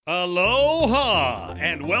Aloha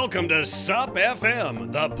and welcome to SUP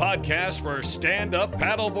FM, the podcast for stand-up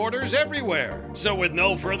paddleboarders everywhere. So with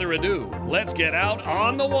no further ado, let's get out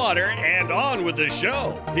on the water and on with the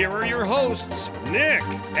show. Here are your hosts, Nick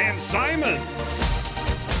and Simon.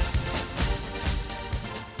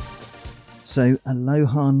 So,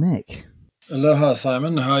 aloha, Nick. Aloha,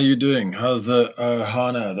 Simon. How are you doing? How's the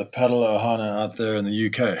ohana, the paddle ohana out there in the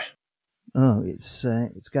UK? Oh, it's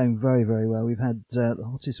going very, very well. We've had the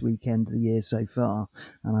hottest weekend of the year so far,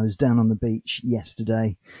 and I was down on the beach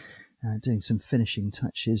yesterday doing some finishing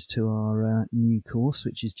touches to our new course,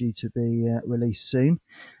 which is due to be released soon.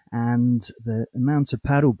 And the amount of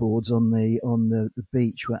paddle boards on the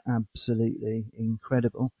beach were absolutely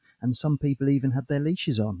incredible. And some people even had their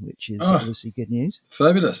leashes on, which is obviously good news.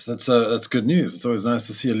 Fabulous. That's good news. It's always nice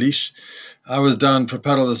to see a leash. I was down for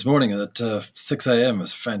paddle this morning at 6 a.m. It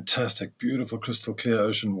was fantastic. Beautiful, crystal clear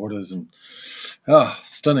ocean waters and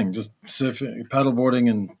stunning. Just surfing, paddleboarding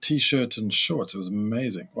in T-shirt and shorts. It was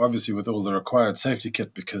amazing. Obviously with all the required safety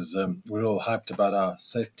kit because we're all hyped about our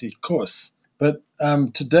safety course. But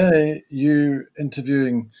today you're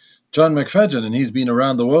interviewing John McFadyen, and he's been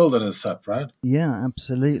around the world on his SUP, right? Yeah,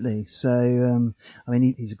 absolutely. So,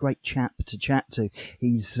 he's a great chap to chat to.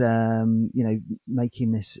 He's,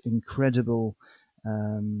 making this incredible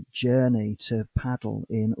journey to paddle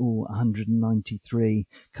in all 193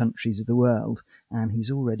 countries of the world, and he's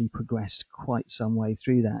already progressed quite some way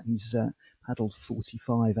through that. He's paddled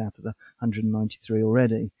 45 out of the 193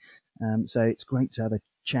 already. So it's great to have a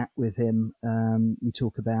chat with him. We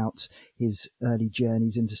talk about his early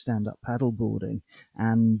journeys into stand-up paddleboarding,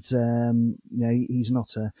 and he's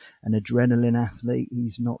not an adrenaline athlete.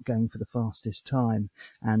 He's not going for the fastest time,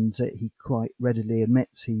 and he quite readily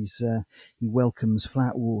admits he welcomes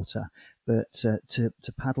flat water, but to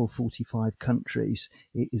paddle 45 countries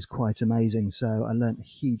is quite amazing. So I learnt a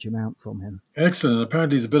huge amount from him. Excellent.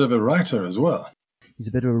 Apparently he's a bit of a writer as well. He's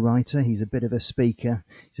a bit of a writer. He's a bit of a speaker.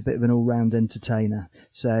 He's a bit of an all-round entertainer.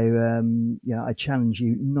 So, I challenge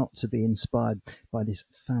you not to be inspired by this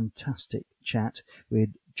fantastic chat with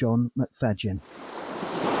John McFadyen.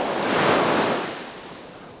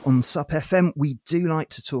 On SUP FM, we do like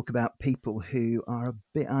to talk about people who are a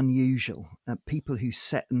bit unusual, people who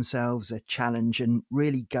set themselves a challenge and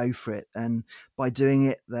really go for it. And by doing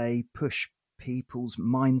it, they push people's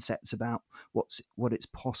mindsets about what it's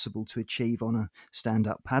possible to achieve on a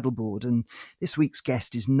stand-up paddleboard. And this week's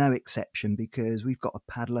guest is no exception, because we've got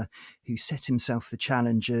a paddler who set himself the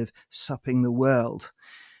challenge of supping the world,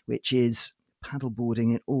 which is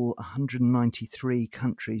paddleboarding in all 193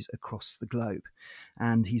 countries across the globe.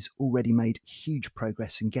 And he's already made huge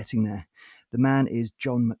progress in getting there. The man is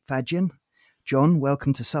John McFadyen. John,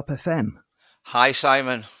 welcome to SUP FM. Hi,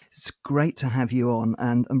 Simon. It's great to have you on,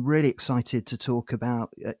 and I'm really excited to talk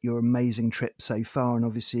about your amazing trip so far and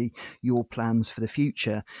obviously your plans for the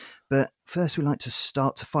future. But first, we'd like to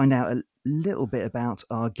start to find out a little bit about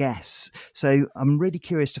our guests. So I'm really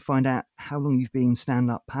curious to find out how long you've been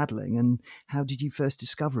stand-up paddling and how did you first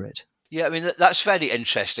discover it? Yeah, I mean, that's a very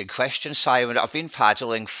interesting question, Simon. I've been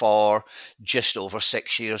paddling for just over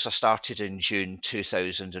 6 years. I started in June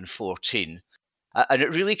 2014. And it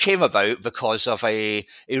really came about because of a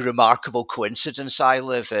remarkable coincidence. I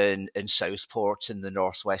live in Southport in the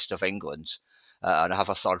northwest of England, and I have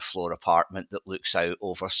a third floor apartment that looks out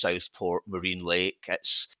over Southport Marine Lake.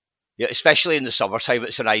 It's, especially in the summertime,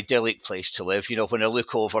 it's an idyllic place to live. When I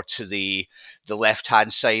look over to the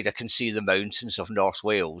left-hand side, I can see the mountains of North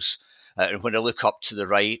Wales. And when I look up to the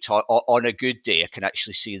right, on a good day, I can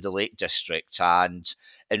actually see the Lake District. And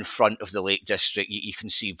in front of the Lake District, you can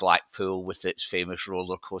see Blackpool with its famous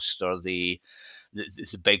roller coaster, the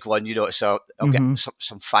big one. So I'll get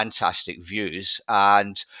some fantastic views.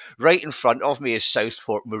 And right in front of me is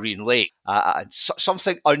Southport Marine Lake.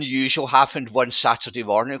 Something unusual happened one Saturday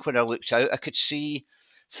morning when I looked out. I could see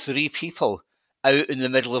 3 people out in the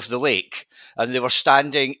middle of the lake, and they were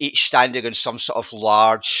each standing on some sort of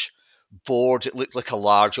large board. It looked like a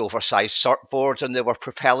large oversized surfboard, and they were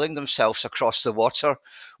propelling themselves across the water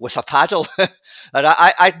with a paddle. And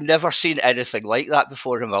I'd never seen anything like that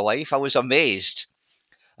before in my life. I was amazed,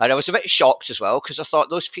 and I was a bit shocked as well, because I thought,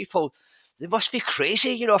 those people, they must be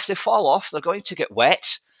crazy. If they fall off, they're going to get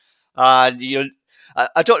wet. And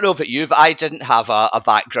I don't know about you, but I didn't have a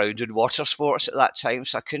background in water sports at that time,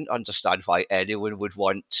 so I couldn't understand why anyone would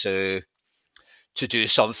want to do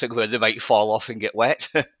something where they might fall off and get wet.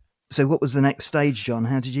 So what was the next stage, John?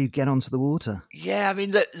 How did you get onto the water? Yeah, I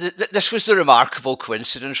mean, this was the remarkable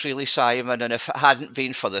coincidence, really, Simon. And if it hadn't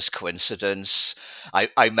been for this coincidence,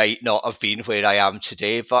 I might not have been where I am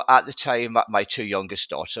today. But at the time, my two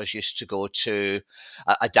youngest daughters used to go to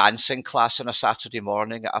a dancing class on a Saturday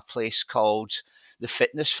morning at a place called the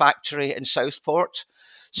Fitness Factory in Southport.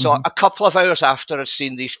 So a couple of hours after I'd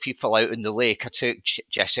seen these people out in the lake, I took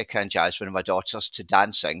Jessica and Jasmine, my daughters, to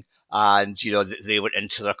dancing. And, you know, they went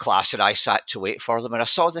into their class and I sat to wait for them. And I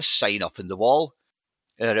saw this sign up in the wall.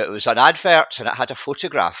 And it was an advert and it had a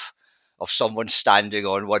photograph of someone standing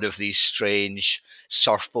on one of these strange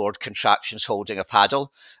surfboard contraptions holding a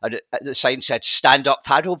paddle. And the sign said, "Stand up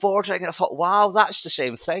paddle boarding." And I thought, wow, that's the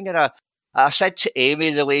same thing. And I said to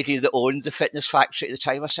Amy, the lady that owned the Fitness Factory at the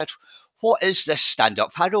time, I said, "What is this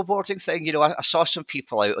stand-up paddleboarding thing? You know, I saw some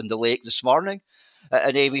people out on the lake this morning."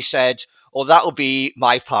 And Amy said, "Oh, that'll be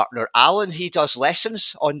my partner, Alan. He does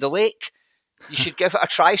lessons on the lake. You should give it a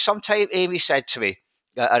try sometime," Amy said to me.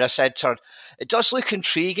 And I said to her, "It does look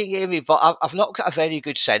intriguing, Amy, but I've not got a very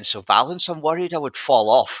good sense of balance. I'm worried I would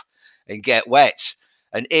fall off and get wet."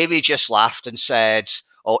 And Amy just laughed and said,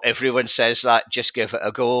 "Oh, everyone says that. Just give it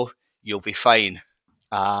a go. You'll be fine."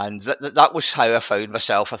 And that was how I found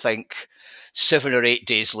myself. I think 7 or 8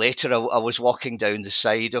 days later, I was walking down the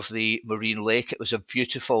side of the marine lake. It was a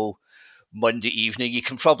beautiful Monday evening. You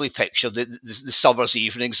can probably picture the summer's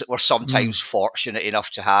evenings that we're sometimes fortunate enough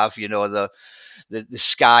to have. You know, the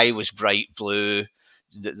sky was bright blue.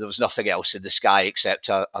 There was nothing else in the sky except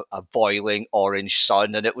a boiling orange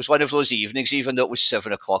sun. And it was one of those evenings, even though it was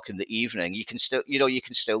 7 o'clock in the evening, you can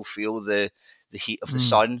still feel the heat of the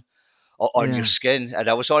sun on your skin. And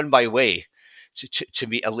I was on my way to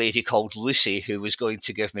meet a lady called Lucy, who was going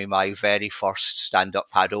to give me my very first stand-up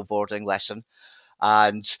paddleboarding lesson.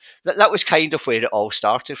 And that was kind of where it all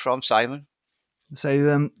started from, Simon.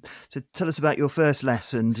 So tell us about your first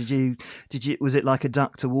lesson. Was it like a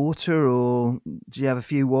duck to water, or did you have a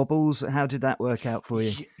few wobbles? How did that work out for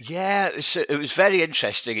you? Yeah, it was a very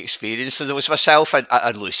interesting experience. So there was myself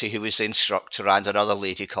and Lucy, who was the instructor, and another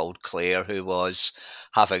lady called Claire, who was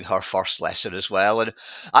having her first lesson as well. And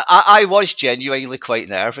I was genuinely quite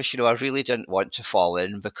nervous. You know, I really didn't want to fall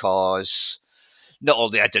in because not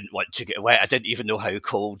only I didn't want to get wet, I didn't even know how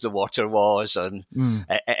cold the water was and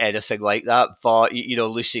anything like that. But, you know,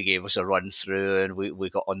 Lucy gave us a run through and we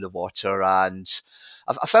got on the water, and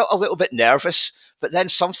I felt a little bit nervous, but then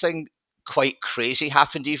something quite crazy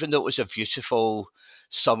happened, even though it was a beautiful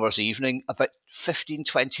summer's evening. About 15,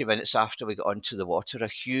 20 minutes after we got onto the water, a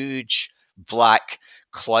huge black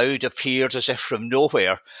cloud appeared as if from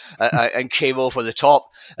nowhere and came over the top,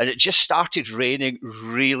 and it just started raining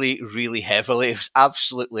really, really heavily. It was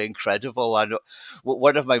absolutely incredible. And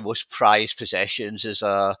one of my most prized possessions is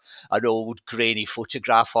an old grainy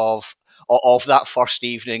photograph of that first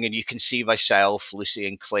evening, and you can see myself, Lucy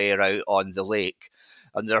and Claire out on the lake.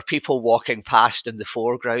 And there are people walking past in the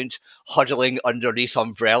foreground, huddling underneath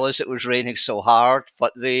umbrellas. It was raining so hard,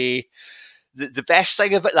 but the best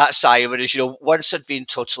thing about that, Simon, is, you know, once I'd been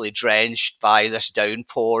totally drenched by this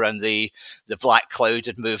downpour and the black cloud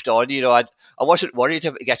had moved on, you know, I wasn't worried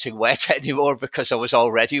about getting wet anymore because I was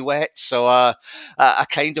already wet. So I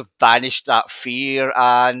kind of banished that fear,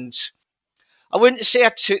 and I wouldn't say I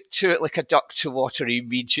took to it like a duck to water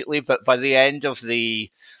immediately, but by the end of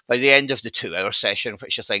the 2-hour session,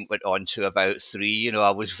 which I think went on to about 3, you know,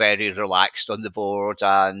 I was very relaxed on the board,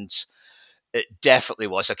 and it definitely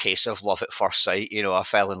was a case of love at first sight. You know, I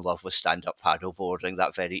fell in love with stand-up paddleboarding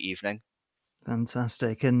that very evening.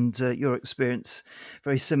 Fantastic. And your experience,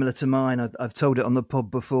 very similar to mine. I've told it on the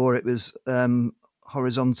pod before. It was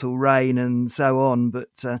horizontal rain and so on,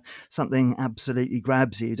 but something absolutely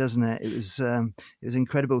grabs you, doesn't it? It was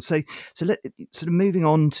incredible. So sort of moving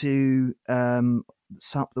on to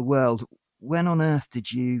Sup the World. When on earth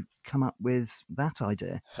did you come up with that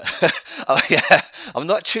idea? Oh, yeah, I'm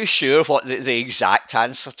not too sure what the exact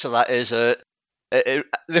answer to that is. The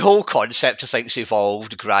whole concept, I think, has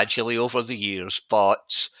evolved gradually over the years,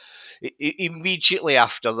 but immediately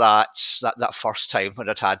after that first time when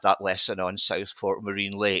I'd had that lesson on Southport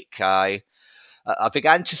Marine Lake, I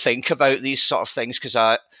began to think about these sort of things, because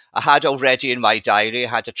I had already in my diary, I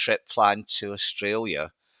had a trip planned to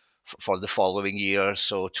Australia for the following year,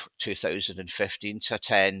 so 2015, to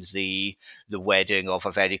attend the wedding of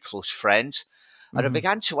a very close friend. And I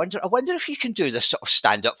began to wonder, I wonder if you can do this sort of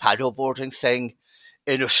stand-up paddleboarding thing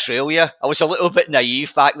in Australia. I was a little bit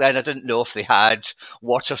naive back then. I didn't know if they had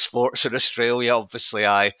water sports in Australia. Obviously,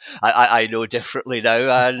 I know differently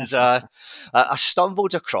now. And I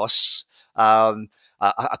stumbled across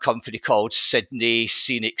a company called Sydney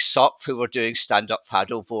Scenic Sup, who were doing stand-up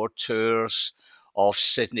paddleboard tours of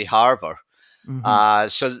Sydney Harbour.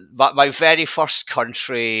 So my very first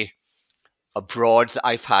country abroad that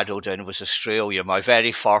I paddled in was Australia. My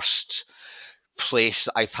very first place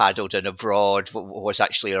that I paddled in abroad was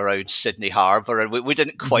actually around Sydney Harbour, and we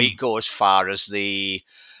didn't quite go as far as the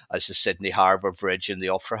Sydney Harbour Bridge and the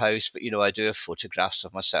Opera House, but I do have photographs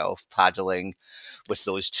of myself paddling with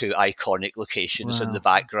those two iconic locations in the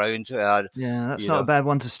background. Yeah, that's not a bad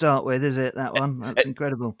one to start with, is it? That one, that's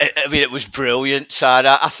incredible. I mean, it was brilliant, and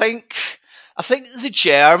I think the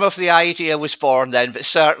germ of the idea was born then, but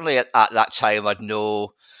certainly at that time I'd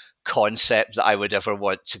no concept that I would ever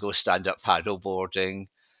want to go stand-up paddleboarding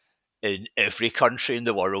in every country in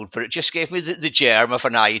the world, but it just gave me the germ of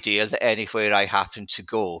an idea that anywhere I happened to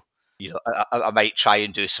go, I might try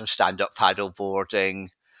and do some stand-up paddleboarding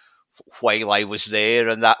while I was there,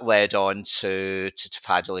 and that led on to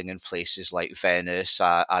paddling in places like Venice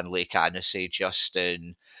and Lake Annecy, just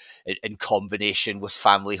in combination with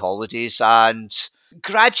family holidays. And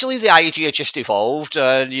gradually the idea just evolved,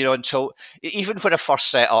 and until even when I first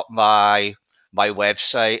set up my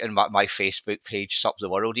website and my Facebook page, Sup the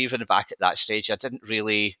World, even back at that stage, I didn't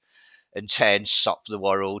really intend Sup the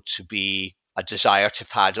World to be a desire to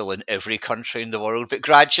paddle in every country in the world. But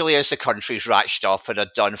gradually, as the countries ratched up and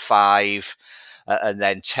I'd done 5 and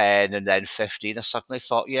then 10 and then 15, I suddenly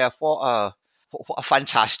thought, what a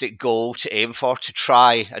fantastic goal to aim for, to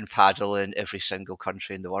try and paddle in every single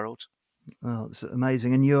country in the world. Oh, it's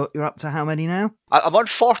amazing. And you're up to how many now? I'm on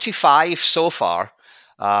 45 so far.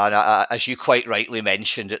 And as you quite rightly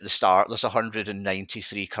mentioned at the start, there's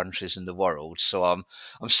 193 countries in the world. So I'm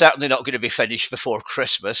certainly not going to be finished before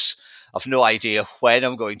Christmas. I've no idea when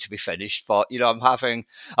I'm going to be finished, but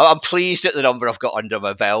I'm pleased at the number I've got under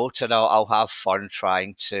my belt, and I'll have fun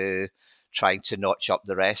trying to notch up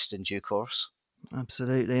the rest in due course.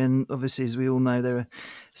 Absolutely. And obviously, as we all know, there are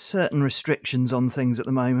certain restrictions on things at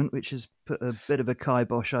the moment, which has put a bit of a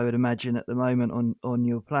kibosh, I would imagine, at the moment on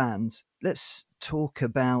your plans. Let's talk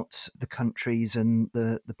about the countries and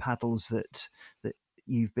the paddles that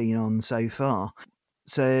you've been on so far.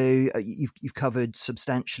 So you've covered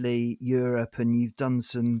substantially Europe, and you've done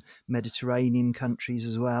some Mediterranean countries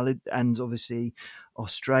as well, and obviously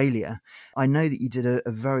Australia. I know that you did a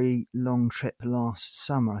very long trip last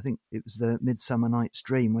summer. I think it was the Midsummer Night's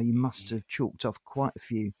Dream, where you must have chalked off quite a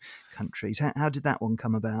few countries. How did that one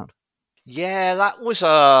come about? Yeah, that was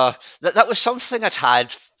something I'd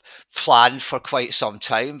had planned for quite some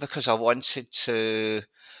time, because I wanted to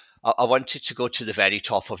go to the very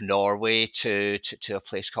top of Norway, to a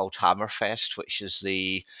place called Hammerfest, which is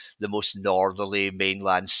the most northerly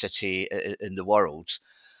mainland city in the world.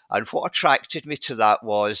 And what attracted me to that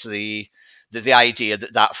was the idea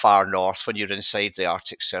that far north, when you're inside the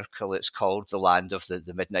Arctic Circle, it's called the land of the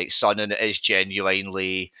midnight sun, and it is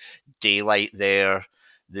genuinely daylight there.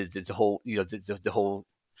 The whole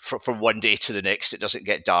from one day to the next, it doesn't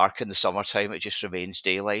get dark in the summertime; it just remains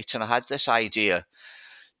daylight. And I had this idea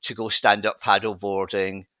to go stand-up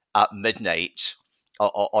paddleboarding at midnight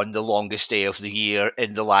on the longest day of the year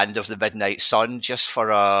in the land of the midnight sun,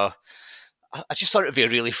 I just thought it would be a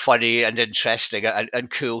really funny and interesting and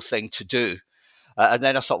cool thing to do. And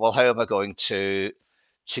then I thought, well, how am I going to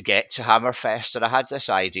get to Hammerfest? And I had this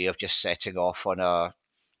idea of just setting off on a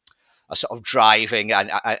sort of driving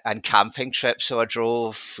and camping trip. So I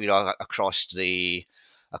drove,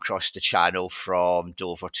 across the channel from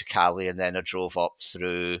Dover to Calais, and then I drove up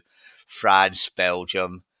through France,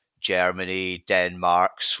 Belgium, Germany,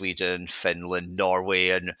 Denmark, Sweden, Finland, Norway,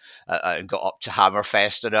 and got up to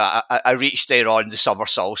Hammerfest. And I reached there on the summer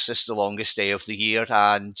solstice, the longest day of the year,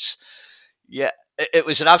 and yeah, it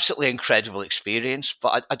was an absolutely incredible experience.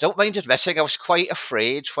 But I don't mind admitting I was quite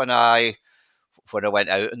afraid when I went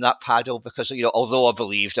out in that paddle, because although I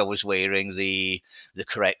believed I was wearing the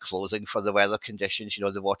correct clothing for the weather conditions,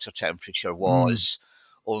 the water temperature was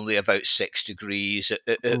only about 6 degrees.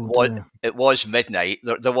 It was midnight.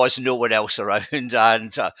 There was no one else around,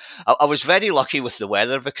 and I was very lucky with the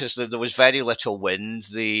weather, because there was very little wind.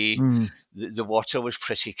 The water was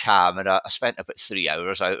pretty calm, and I spent about 3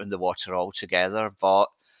 hours out in the water altogether. But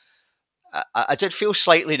I did feel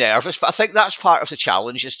slightly nervous, but I think that's part of the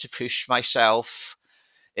challenge, is to push myself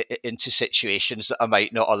into situations that I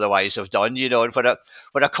might not otherwise have done, and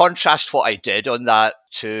when I contrast what I did on that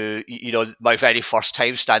to, my very first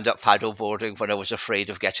time stand-up paddleboarding, when I was afraid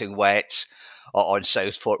of getting wet on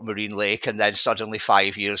Southport Marine Lake, and then suddenly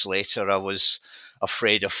 5 years later I was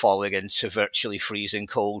afraid of falling into virtually freezing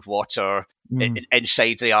cold water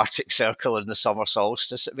inside the Arctic Circle in the summer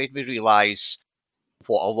solstice. It made me realise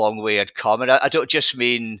what a long way I'd come. And I don't just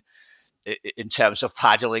mean in terms of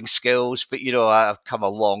paddling skills, but I've come a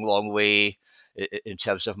long, long way in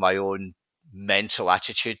terms of my own mental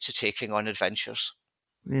attitude to taking on adventures.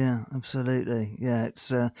 Yeah, absolutely. Yeah,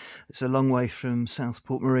 it's a long way from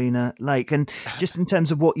Southport Marina Lake. And just in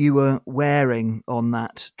terms of what you were wearing on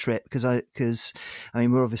that trip, because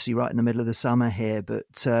we're obviously right in the middle of the summer here, but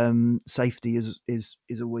safety is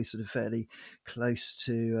always sort of fairly close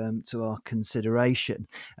to our consideration.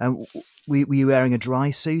 Were you wearing a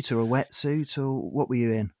dry suit or a wetsuit, or what were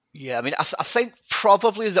you in? Yeah, I mean, I think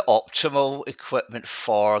probably the optimal equipment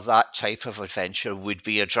for that type of adventure would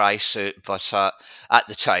be a dry suit, but at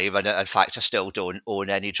the time, and in fact, I still don't own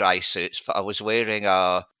any dry suits, but I was wearing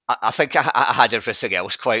I think I had everything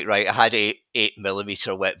else quite right. I had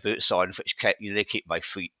 8mm wet boots on, which keep my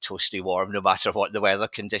feet toasty warm no matter what the weather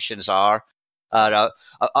conditions are. And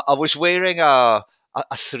I was wearing a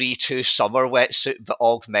 3-2 summer wetsuit, but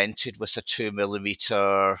augmented with a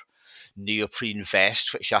 2mm neoprene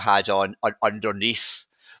vest, which I had on underneath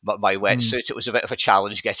my wetsuit. It was a bit of a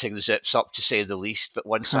challenge getting the zips up, to say the least, but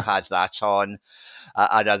once I had that on,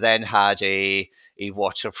 and I then had a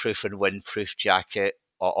waterproof and windproof jacket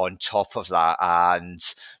on top of that, and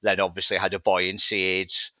then obviously I had a buoyancy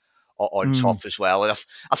aid on top as well. And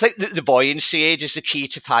I think that the buoyancy aid is the key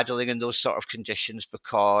to paddling in those sort of conditions,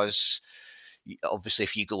 because obviously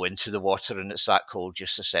if you go into the water and it's that cold, you're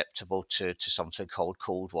susceptible to something called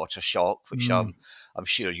cold water shock, which I'm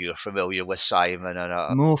sure you're familiar with, Simon.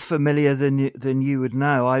 And more familiar than you would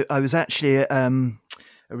know. I was actually a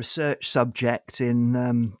research subject in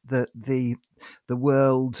the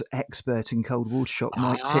world expert in cold water shock,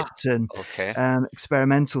 Mike Tipton,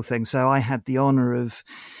 experimental thing. So I had the honour of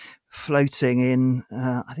floating in,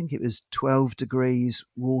 I think it was 12 degrees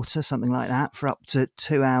water, something like that, for up to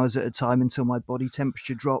 2 hours at a time until my body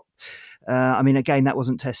temperature dropped. Again, that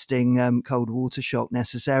wasn't testing cold water shock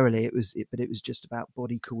necessarily. But it was just about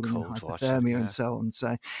body cooling and hypothermia and so on.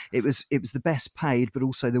 So it was the best paid, but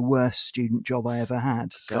also the worst student job I ever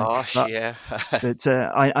had. So, but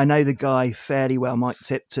I know the guy fairly well, Mike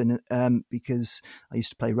Tipton, because I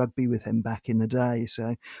used to play rugby with him back in the day.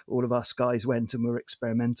 So all of us guys went and were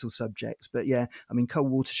experimental subjects. But yeah, I mean,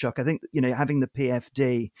 cold water shock, I think, having the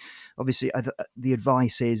PFD, obviously the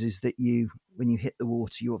advice is that when you hit the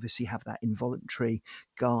water, you obviously have that involuntary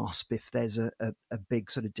gasp if there's a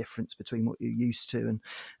big sort of difference between what you're used to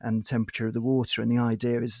and the temperature of the water. And the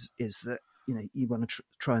idea is that you want to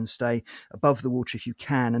try and stay above the water if you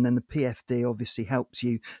can, and then the PFD obviously helps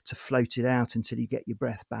you to float it out until you get your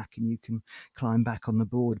breath back and you can climb back on the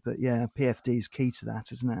board. But yeah, PFD is key to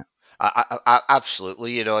that, isn't it?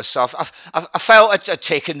 Absolutely, so I felt I'd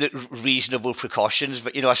taken the reasonable precautions,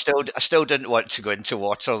 but I still didn't want to go into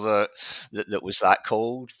water that was that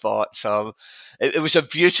cold. But it was a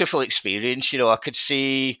beautiful experience. I could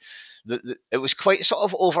see it was quite sort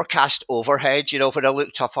of overcast overhead. When I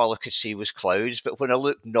looked up, all I could see was clouds. But when I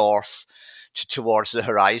looked north towards the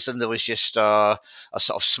horizon, there was just a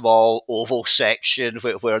sort of small oval section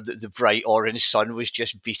where the bright orange sun was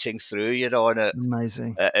just beating through, and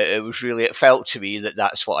amazing. It was really, it felt to me that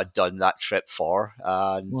that's what I'd done that trip for,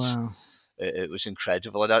 and wow. It was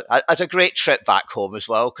incredible. And I had a great trip back home as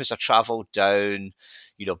well, because I travelled down,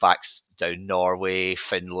 back down Norway,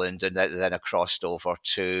 Finland, and then I crossed over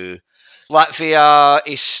to Latvia,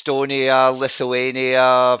 Estonia,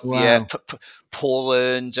 Lithuania, wow.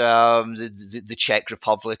 Poland, the Czech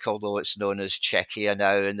Republic, although it's known as Czechia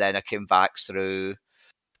now, and then I came back through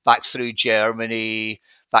Germany,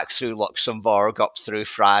 back through Luxembourg, up through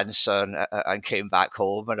France, and came back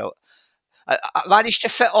home. And I managed to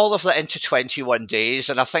fit all of that into 21 days,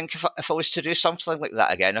 and I think if I was to do something like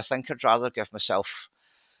that again, I think I'd rather give myself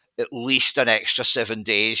at least an extra 7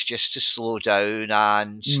 days just to slow down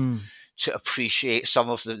and to appreciate some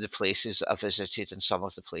of the places that I visited and some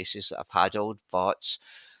of the places that I paddled. But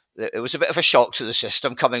it was a bit of a shock to the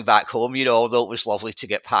system coming back home, although it was lovely to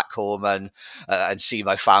get back home and see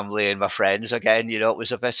my family and my friends again. It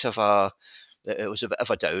was a bit of a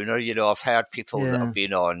downer. I've heard people that have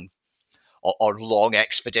been on long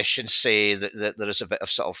expeditions say that there is a bit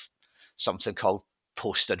of sort of something called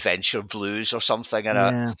post-adventure blues or something,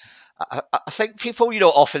 and I think people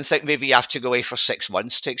often think maybe you have to go away for 6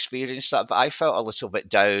 months to experience that, but I felt a little bit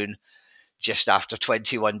down just after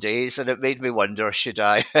 21 days, and it made me wonder, should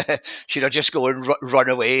I just go and run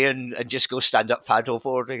away and just go stand up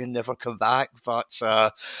paddleboarding and never come back? But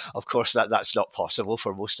of course that's not possible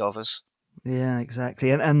for most of us. Yeah, exactly.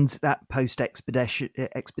 And that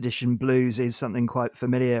post-expedition blues is something quite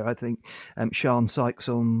familiar. I think Sian Sykes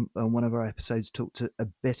on one of our episodes talked a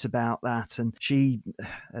bit about that. And she,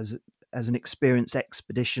 as as an experienced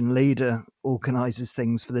expedition leader, organises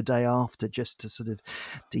things for the day after just to sort of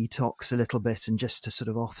detox a little bit and just to sort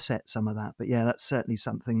of offset some of that. But yeah, that's certainly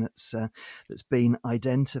something that's been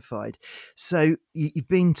identified. So you've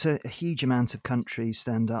been to a huge amount of countries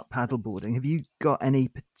stand-up paddleboarding. Have you got any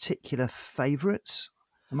particular favourites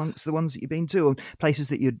amongst the ones that you've been to, or places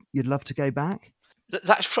that you'd love to go back?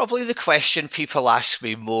 That's probably the question people ask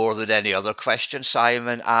me more than any other question,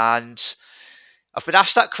 Simon. And I've been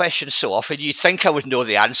asked that question so often, you'd think I would know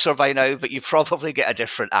the answer by now, but you probably get a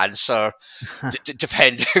different answer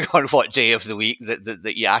depending on what day of the week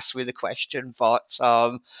that you ask me the question. But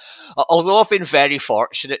although I've been very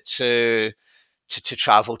fortunate to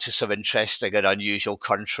travel to some interesting and unusual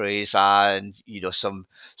countries, and some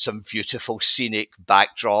beautiful scenic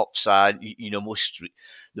backdrops, and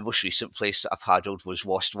the most recent place that I paddled was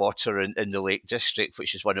Wastwater in the Lake District,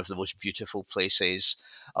 which is one of the most beautiful places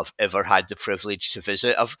I've ever had the privilege to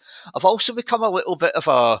visit. I've also become a little bit of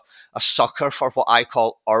a sucker for what I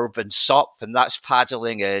call urban SUP, and that's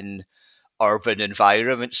paddling in urban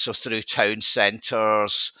environments, so through town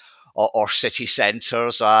centres or city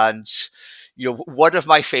centres. And one of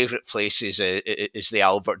my favourite places is the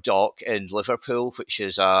Albert Dock in Liverpool, which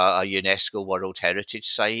is a UNESCO World Heritage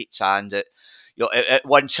Site. And at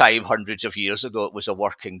one time, hundreds of years ago, it was a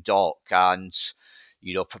working dock. And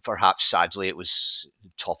perhaps sadly, it was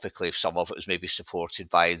topically, some of it was maybe supported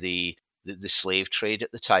by the slave trade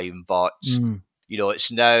at the time. But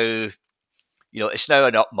it's now. It's now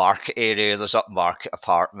an upmarket area. There's upmarket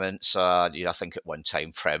apartments. I think at one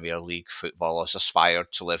time Premier League footballers aspired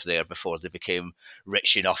to live there before they became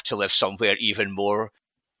rich enough to live somewhere even more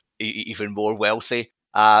wealthy.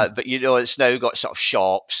 But it's now got sort of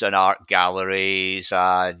shops and art galleries,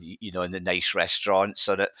 and and the nice restaurants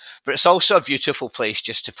on it. But it's also a beautiful place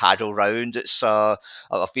just to paddle around.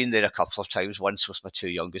 I've been there a couple of times. Once with my two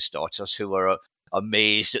youngest daughters, who were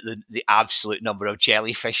amazed at the absolute number of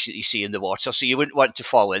jellyfish that you see in the water. So you wouldn't want to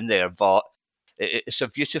fall in there, but it's a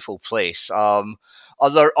beautiful place.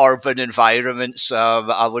 Other urban environments,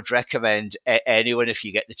 I would recommend anyone, if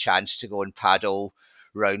you get the chance, to go and paddle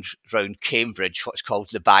round Cambridge, what's called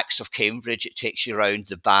the Backs of Cambridge. It takes you around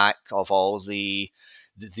the back of all the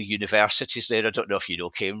universities there. I don't know if you know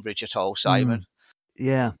Cambridge at all, Simon.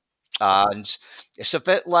 Yeah. And it's a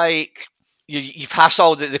bit like you pass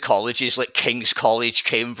all the colleges like King's College,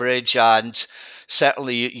 Cambridge, and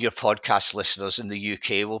certainly your podcast listeners in the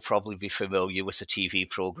UK will probably be familiar with a TV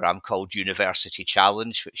programme called University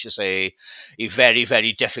Challenge, which is a very,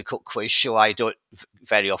 very difficult quiz show. I don't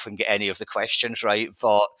very often get any of the questions right,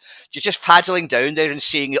 but you're just paddling down there and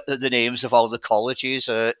seeing the names of all the colleges.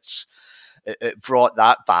 It brought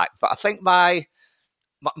that back. But I think my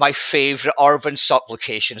favourite urban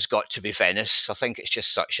supplication has got to be Venice. I think it's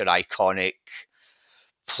just such an iconic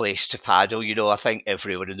place to paddle. I think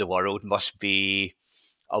everyone in the world must be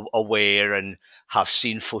aware and have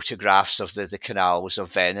seen photographs of the canals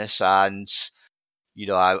of Venice. And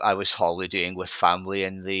I was holidaying with family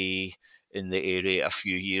in the area a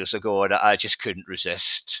few years ago, and I just couldn't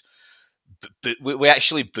resist. We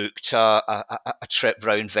actually booked a trip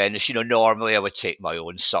round Venice. Normally I would take my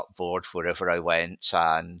own SUP board wherever I went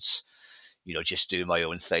and, just do my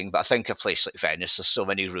own thing. But I think a place like Venice, there's so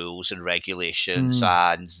many rules and regulations,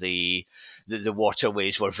 and the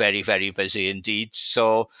waterways were very, very busy indeed.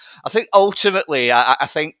 So I think ultimately, I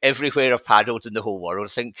think everywhere I've paddled in the whole world, I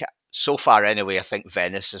think so far anyway, I think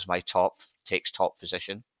Venice is takes top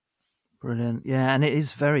position. Brilliant. Yeah, and it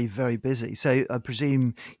is very, very busy. So I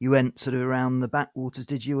presume you went sort of around the backwaters,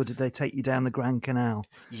 did you, or did they take you down the Grand Canal?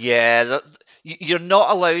 Yeah, you're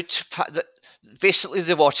not allowed to... Basically,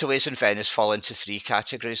 the waterways in Venice fall into three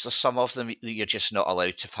categories. There's some of them that you're just not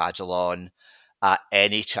allowed to paddle on at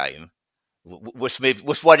any time,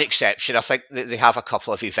 with one exception. I think they have a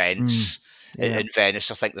couple of events in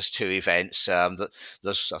Venice. I think there's two events.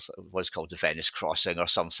 There's what's called the Venice Crossing or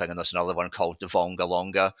something, and there's another one called the Volga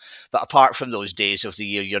Longa. But apart from those days of the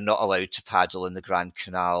year, you're not allowed to paddle in the Grand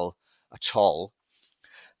Canal at all.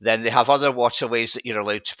 Then they have other waterways that you're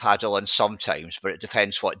allowed to paddle on sometimes, but it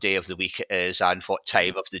depends what day of the week it is and what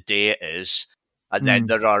time of the day it is. And then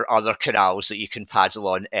there are other canals that you can paddle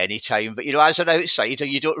on anytime. But as an outsider,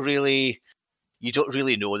 you don't really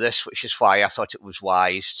know this, which is why I thought it was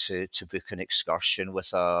wise to book an excursion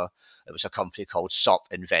with it was a company called SUP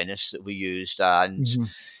in Venice that we used. And,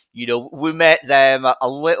 we met them a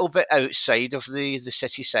little bit outside of the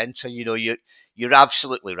city centre. You're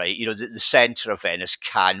absolutely right. The centre of Venice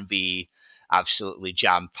can be absolutely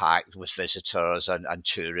jam-packed with visitors and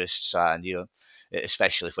tourists. And,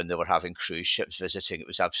 especially when they were having cruise ships visiting, it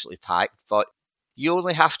was absolutely packed. But you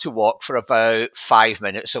only have to walk for about 5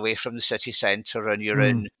 minutes away from the city centre, and you're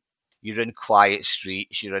in quiet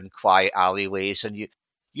streets, you're in quiet alleyways, and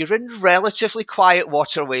you're in relatively quiet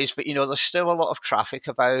waterways, but there's still a lot of traffic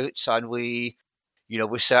about, and we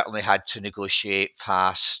certainly had to negotiate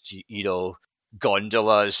past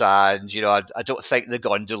gondolas, and I don't think the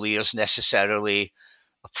gondoliers necessarily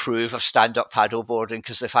approve of stand-up paddleboarding,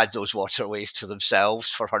 because they've had those waterways to themselves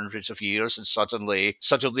for hundreds of years, and suddenly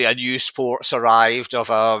a new sport's arrived of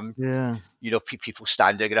people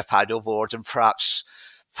standing in a paddleboard and perhaps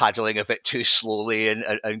paddling a bit too slowly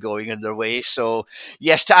and going in their way. So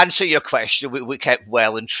yes, to answer your question, we kept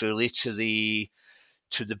well and truly to the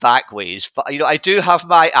backways, but I do have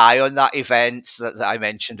my eye on that event that I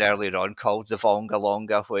mentioned earlier on, called the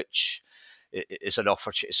Vonga-Longa, which is an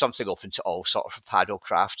opportunity, something open to all sorts of paddle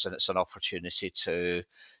crafts, and it's an opportunity to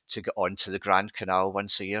get onto the Grand Canal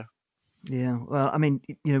once a year. Yeah, well, I mean,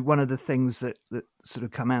 one of the things that sort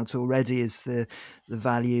of come out already is the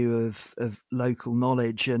value of local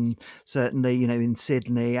knowledge, and certainly, in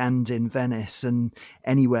Sydney and in Venice and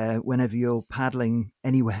anywhere, whenever you're paddling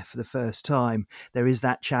anywhere for the first time, there is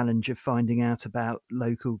that challenge of finding out about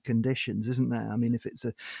local conditions, isn't there? I mean, if it's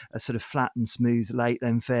a sort of flat and smooth lake,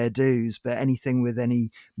 then fair dues, but anything with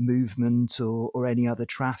any movement or any other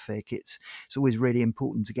traffic, it's always really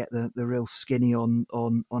important to get the real skinny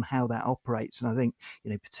on how that operates. And I think,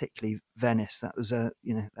 particularly Venice, that was an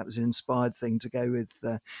inspired thing to go with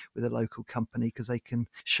a local company, because they can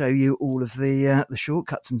show you all of the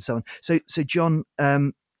shortcuts and so on. So John,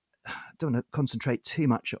 I don't want to concentrate too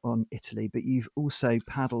much on Italy, but you've also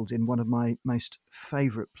paddled in one of my most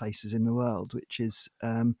favourite places in the world, which is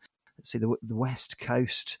the West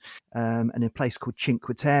Coast, and a place called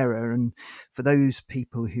Cinque Terre. And for those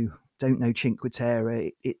people who don't know Cinque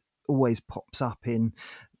Terre, it always pops up in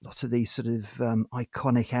lots of these sort of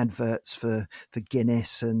iconic adverts for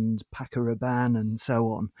Guinness and Paco Rabanne and so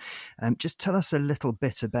on. Just tell us a little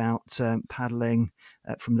bit about paddling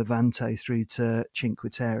from Levanto through to Cinque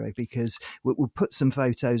Terre, because we'll put some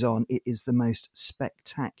photos on. It is the most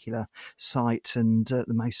spectacular site and the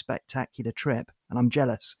most spectacular trip. And I'm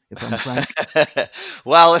jealous, if I'm frank.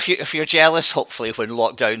 Well, if you're jealous, hopefully when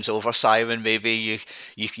lockdown's over, Simon, maybe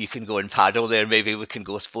you can go and paddle there. Maybe we can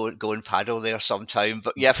go and paddle there sometime.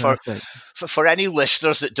 But yeah, for any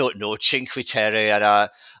listeners that don't know Cinque Terre, and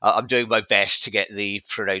I'm doing my best to get the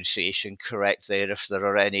pronunciation correct there. If there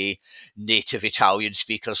are any native Italian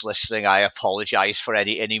speakers listening, I apologise for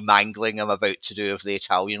any mangling I'm about to do of the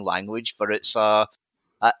Italian language. But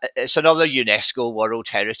it's another UNESCO World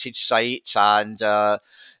Heritage Site, and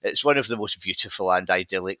it's one of the most beautiful and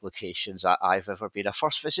idyllic locations I've ever been. I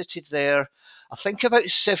first visited there, I think about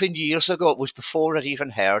 7 years ago. It was before I'd even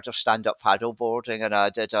heard of stand-up paddleboarding, and I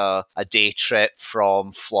did a day trip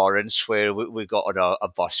from Florence, where we got on a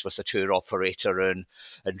bus with a tour operator and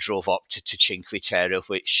drove up to Cinque Terre,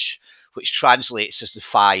 which translates as the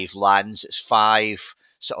five lands. It's five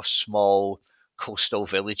sort of small coastal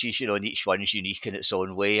villages, and each one is unique in its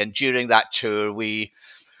own way. And during that tour,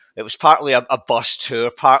 it was partly a bus tour,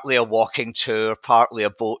 partly a walking tour, partly a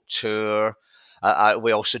boat tour.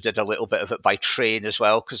 We also did a little bit of it by train as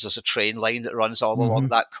well, because there's a train line that runs all along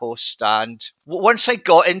that coast. And once I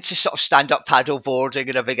got into sort of stand-up paddle boarding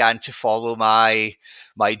and I began to follow my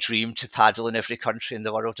dream to paddle in every country in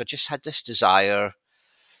the world, I just had this desire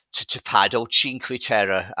to paddle Cinque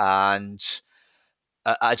Terre, and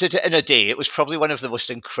I did it in a day. It was probably one of the most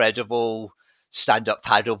incredible stand-up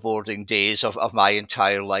paddleboarding days of my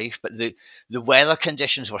entire life. But the weather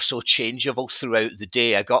conditions were so changeable throughout the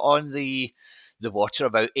day. I got on the water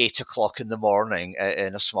about 8 o'clock in the morning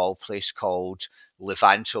in a small place called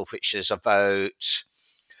Levanto, which is about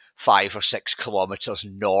 5 or 6 kilometres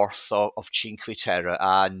north of Cinque Terre.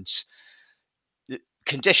 And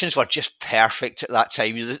conditions were just perfect at that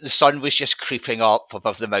time. The sun was just creeping up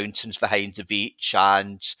above the mountains behind the beach,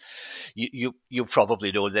 and you'll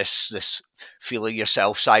probably know this feeling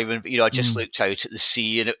yourself, Simon. But I just looked out at the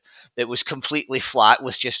sea, and it was completely flat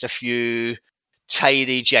with just a few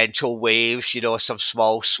tiny, gentle waves. Some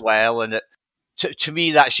small swell, and to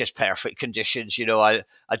me, that's just perfect conditions. I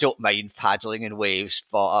don't mind paddling in waves,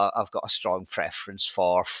 but I've got a strong preference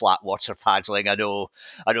for flat water paddling. I know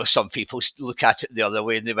some people look at it the other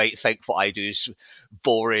way, and they might think what I do is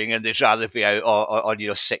boring, and they'd rather be out on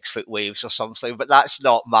 6-foot waves or something. But that's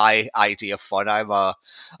not my idea of fun. I'm a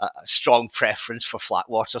strong preference for flat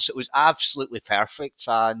water, so it was absolutely perfect.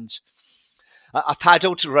 And I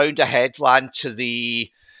paddled around a headland to the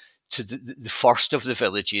first of the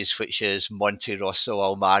villages, which is Monte Rosso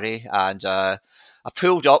al Mare, and I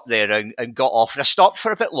pulled up there and got off, and I stopped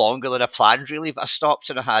for a bit longer than I planned, really. But I stopped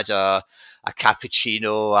and I had a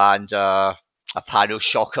cappuccino and a pan au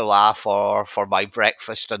chocolat for my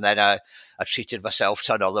breakfast, and then I treated myself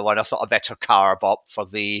to another one. I thought I better carb up for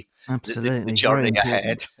the journey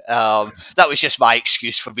ahead. That was just my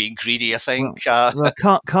excuse for being greedy, I think.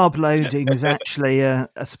 Carb loading is actually a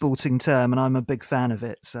sporting term, and I'm a big fan of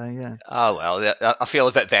it. So yeah. Oh well, I feel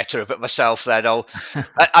a bit better about myself then.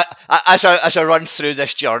 As I run through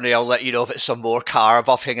this journey, I'll let you know if it's some more carb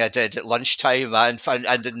upping I did at lunchtime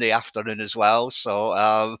and in the afternoon as well. So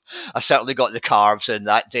I certainly got the carbs in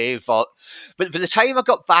that day. But by the time I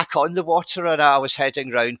got back on the water and I was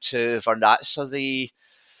heading round to Vernazza,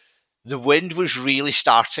 the wind was really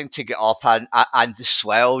starting to get up and the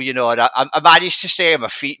swell, and I managed to stay on my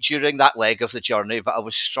feet during that leg of the journey, but I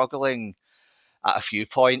was struggling at a few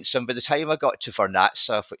points. And by the time I got to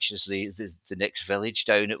Vernazza, which is the next village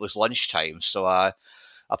down, it was lunchtime. So I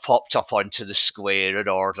popped up onto the square and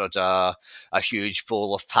ordered a huge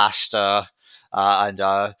bowl of pasta.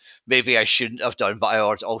 And maybe I shouldn't have done, but I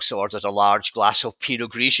also ordered a large glass of Pinot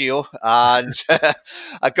Grigio, and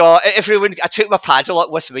I took my paddle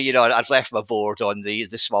up with me, and I'd left my board on the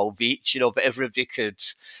small beach, but everybody could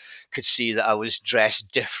see that I was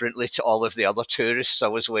dressed differently to all of the other tourists. I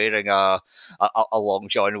was wearing a long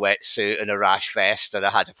john wetsuit and a rash vest, and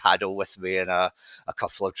I had a paddle with me and a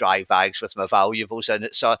couple of dry bags with my valuables in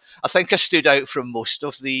it. So I think I stood out from most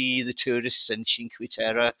of the tourists in Cinque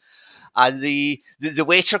Terre. And the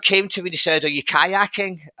waiter came to me and he said, "Are you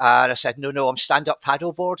kayaking?" And I said, No, I'm stand-up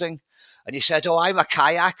paddleboarding. And he said, "Oh, I'm a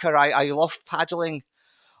kayaker. I love paddling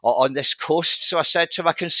on this coast." So I said to him,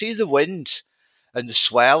 "I can see the wind and the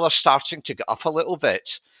swell are starting to get up a little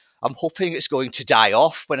bit. I'm hoping it's going to die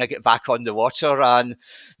off when I get back on the water." And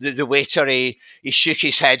the waiter, he shook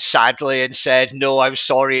his head sadly and said, "No, I'm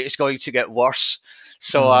sorry, it's going to get worse."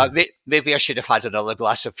 So maybe I should have had another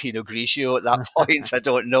glass of Pinot Grigio at that point. I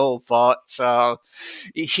don't know, but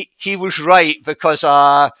he was right, because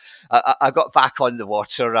I got back on the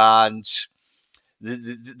water, and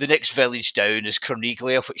the next village down is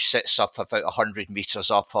Corniglia, which sits up about 100 metres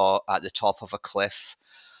up at the top of a cliff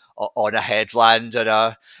on a headland, and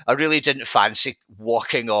I really didn't fancy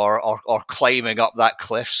walking or climbing up that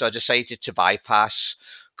cliff, so I decided to bypass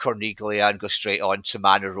Corniglia and go straight on to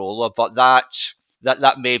Manarola. But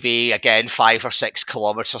that maybe, again, 5 or 6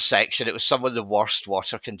 kilometre section, it was some of the worst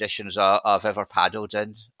water conditions I've ever paddled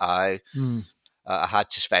in. I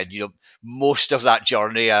had to spend, most of that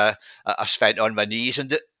journey I spent on my knees.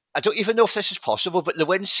 And I don't even know if this is possible, but the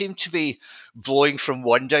wind seemed to be blowing from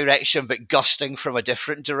one direction but gusting from a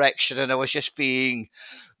different direction, and I was just being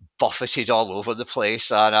buffeted all over the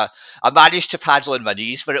place. And I managed to paddle on my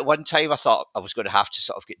knees, but at one time I thought I was going to have to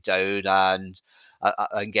sort of get down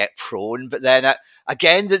and get prone. But then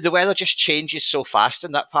again, the weather just changes so fast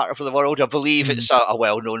in that part of the world. I believe it's a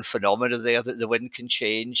well-known phenomenon there that the wind can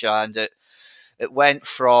change, and it went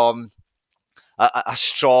from a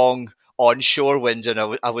strong onshore wind, and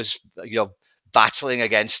I was battling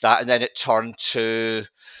against that, and then it turned to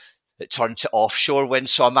offshore wind.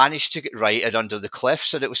 So I managed to get right in under the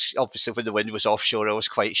cliffs, and it was obviously, when the wind was offshore, I was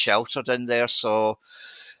quite sheltered in there. So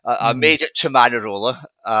I made it to Manarola,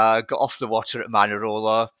 got off the water at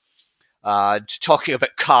Manarola. Talking about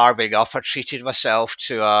carving up, I treated myself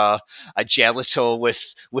to a gelato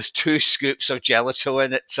with 2 scoops of gelato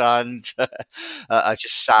in it, and I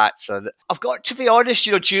just sat. And I've got to be honest,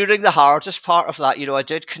 during the hardest part of that, I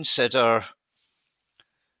did consider,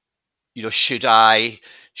 should I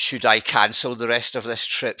cancel the rest of this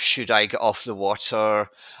trip? Should I get off the water?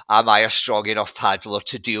 Am I a strong enough paddler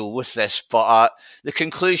to deal with this? But the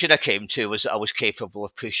conclusion I came to was that I was capable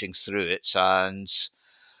of pushing through it, and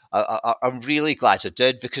I'm really glad I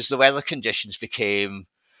did, because the weather conditions became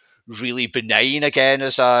really benign again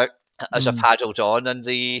as I paddled on. And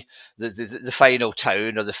the final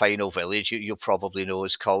town, or the final village, you'll probably know,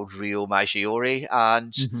 is called Rio Maggiore.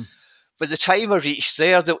 And by the time I reached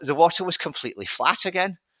there, the water was completely flat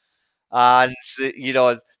again, and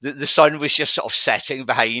the sun was just sort of setting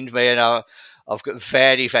behind me, and I've got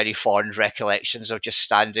very, very fond recollections of just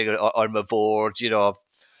standing on my board,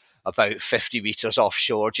 about 50 metres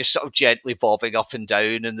offshore, just sort of gently bobbing up and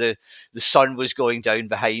down, and the sun was going down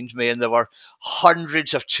behind me, and there were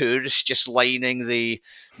hundreds of tourists just lining the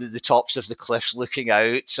tops of the cliffs looking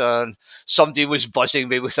out, and somebody was buzzing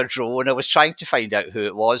me with a drone. I was trying to find out who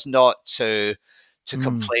it was, not to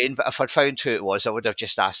complain, but if I'd found who it was, I would have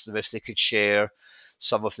just asked them if they could share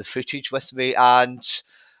some of the footage with me. And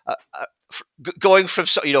going from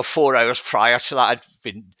 4 hours prior to that, I'd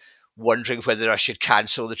been wondering whether I should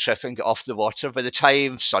cancel the trip and get off the water. By the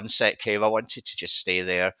time sunset came, I wanted to just stay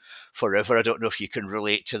there forever. I don't know if you can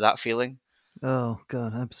relate to that feeling. Oh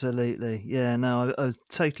God, absolutely. Yeah, no, I was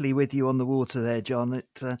totally with you on the water there, John.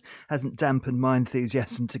 It hasn't dampened my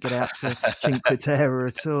enthusiasm to get out to Cinque Terre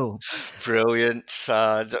at all. Brilliant.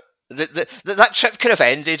 That trip kind of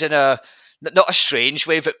ended in not a strange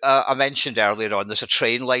way, but I mentioned earlier on, there's a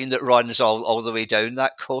train line that runs all the way down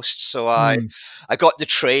that coast. So I got the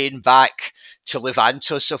train back to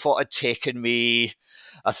Levanto of what had taken me,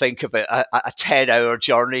 I think, about a 10-hour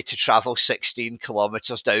journey to travel 16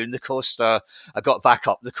 kilometres down the coast. I got back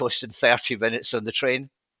up the coast in 30 minutes on the train.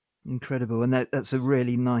 Incredible, and that's a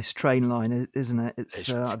really nice train line, isn't it? It's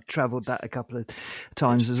I've travelled that a couple of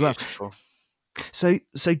times as well. So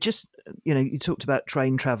just, you talked about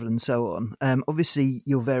train travel and so on. Obviously,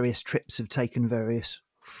 your various trips have taken various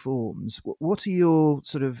forms. What are your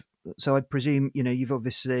sort of? So I presume you've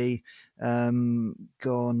obviously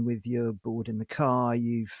gone with your board in the car.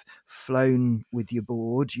 You've flown with your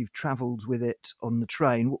board. You've travelled with it on the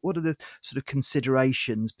train. What are the sort of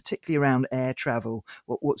considerations, particularly around air travel?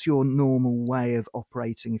 What's your normal way of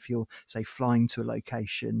operating if you're, say, flying to a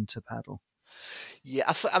location to paddle? Yeah,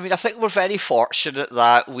 I think we're very fortunate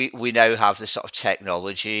that we now have this sort of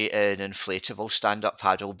technology in inflatable stand-up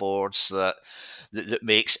paddle boards that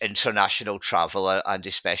makes international travel and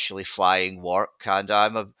especially flying work. And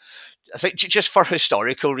I think just for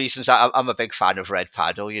historical reasons, I'm a big fan of Red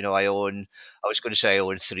Paddle. I own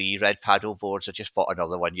 3 Red Paddle boards. I just bought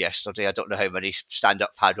another one yesterday. I don't know how many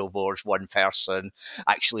stand-up paddle boards one person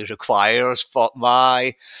actually requires, but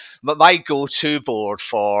my go-to board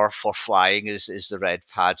for flying is the Red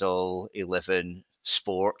Paddle 11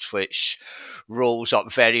 Sport, which rolls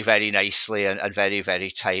up very, very nicely and very,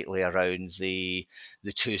 very tightly around the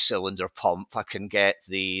 2-cylinder pump. I can get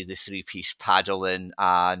the 3-piece paddle in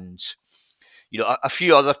and a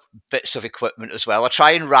few other bits of equipment as well. I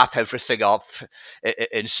try and wrap everything up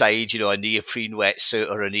inside, a neoprene wetsuit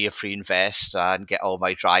or a neoprene vest and get all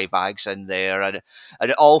my dry bags in there, and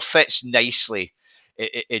it all fits nicely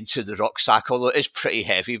into the rucksack, although it's pretty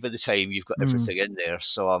heavy by the time you've got everything in there.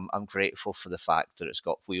 So I'm grateful for the fact that it's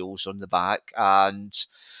got wheels on the back. And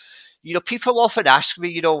people often ask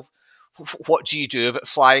me, what do you do about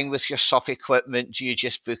flying with your SUP equipment? Do you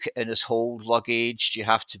just book it in as hold luggage? Do you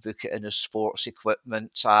have to book it in as sports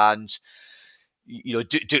equipment? And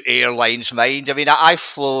do airlines mind? I mean, I've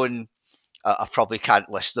flown, I probably can't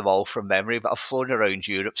list them all from memory, but I've flown around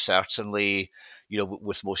Europe, certainly,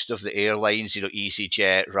 with most of the airlines,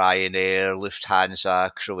 EasyJet, Ryanair, Lufthansa,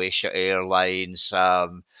 Croatia Airlines,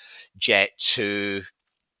 Jet2,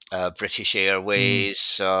 British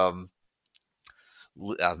Airways, I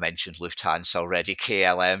mentioned Lufthansa already,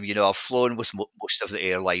 KLM. I've flown with most of the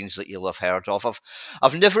airlines that you'll have heard of.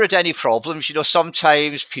 I've never had any problems.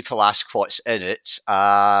 Sometimes people ask what's in it,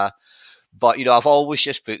 but I've always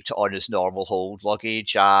just booked it on as normal hold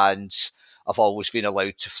luggage, and I've always been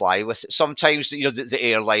allowed to fly with it. Sometimes, the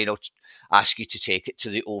airline will ask you to take it to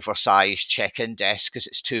the oversized check-in desk because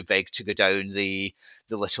it's too big to go down the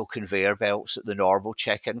little conveyor belts at the normal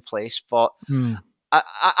check-in place. But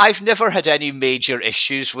I've never had any major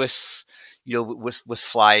issues with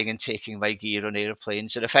flying and taking my gear on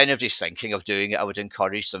airplanes. And if anybody's thinking of doing it, I would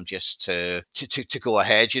encourage them just to go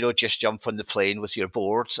ahead. Just jump on the plane with your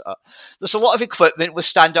board. There's a lot of equipment with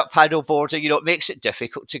stand-up paddle boarding. It makes it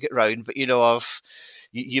difficult to get round. But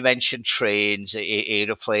you mentioned trains,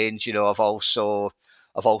 aeroplanes.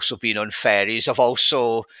 I've also been on ferries. I've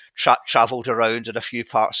also travelled around in a few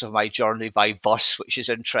parts of my journey by bus, which is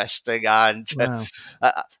interesting. And Wow.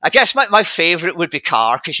 I guess my favourite would be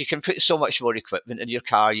car, because you can put so much more equipment in your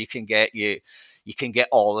car. You can get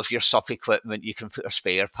all of your SUP equipment. You can put a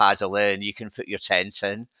spare paddle in. You can put your tent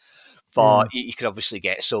in. But you can obviously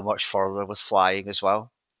get so much further with flying as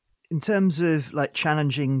well. In terms of like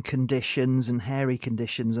challenging conditions and hairy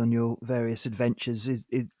conditions on your various adventures,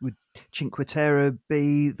 would Cinque Terre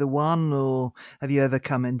be the one, or have you ever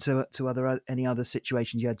come into any other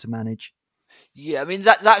situations you had to manage? Yeah, I mean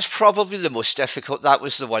that's probably the most difficult. That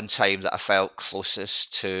was the one time that I felt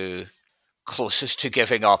closest to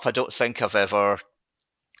giving up. I don't think I've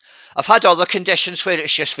had other conditions where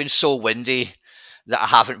it's just been so windy that I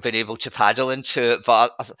haven't been able to paddle into it,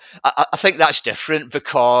 but I think that's different,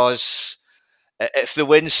 because if the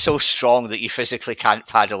wind's so strong that you physically can't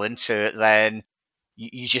paddle into it, then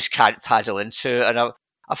you just can't paddle into it. And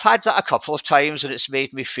I've had that a couple of times, and it's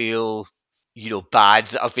made me feel, bad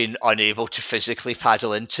that I've been unable to physically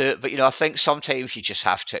paddle into it. But I think sometimes you just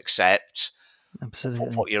have to accept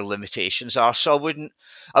Absolutely. what your limitations are. So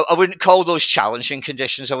I wouldn't call those challenging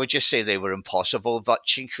conditions. I would just say they were impossible. But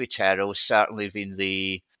Cinque Terre has certainly been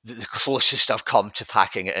the closest I've come to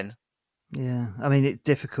packing it in. Yeah, I mean it's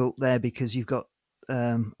difficult there because you've got.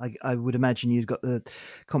 I would imagine you've got the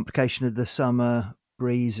complication of the summer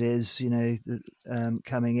breezes,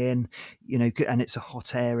 coming in, and it's a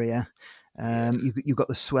hot area. You've got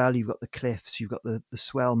the swell, you've got the cliffs, you've got the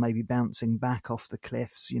swell maybe bouncing back off the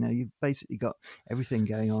cliffs. You've basically got everything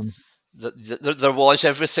going on. There was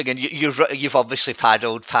everything, and you've obviously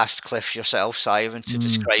paddled past cliffs yourself, Simon, to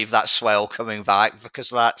describe that swell coming back, because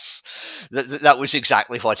that was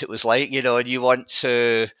exactly what it was like, and you want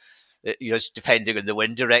to, depending on the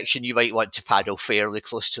wind direction, you might want to paddle fairly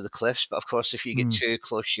close to the cliffs, but of course, if you get too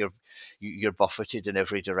close, you're buffeted in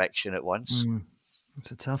every direction at once.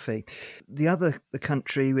 It's a toughie. The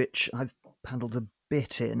country which I've paddled a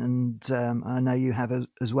bit in, and I know you have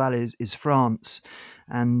as well, is France.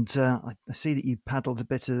 And I see that you paddled a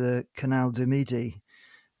bit of the Canal du Midi.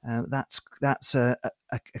 That's a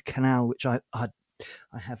canal which I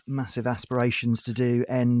have massive aspirations to do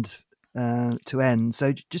end to end.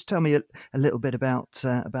 So just tell me a little bit about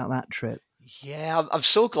that trip. Yeah, I'm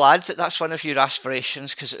so glad that that's one of your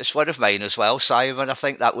aspirations, because it's one of mine as well, Simon. I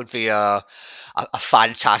think that would be a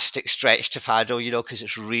fantastic stretch to paddle, because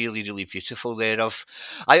it's really, really beautiful there.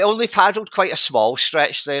 I only paddled quite a small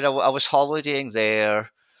stretch there. I was holidaying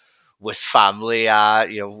there with family,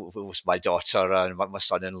 with my daughter and my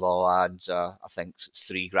son-in-law and I think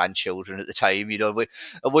 3 grandchildren at the time.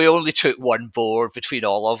 We only took one board between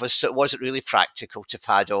all of us, so it wasn't really practical to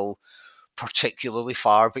paddle particularly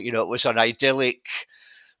far, but it was an idyllic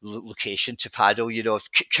location to paddle.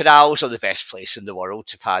 Canals are the best place in the world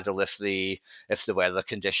to paddle if the weather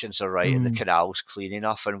conditions are right and the canal's clean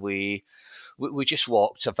enough. And we just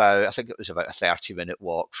walked about, I think it was about a 30-minute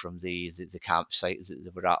walk from the campsite that they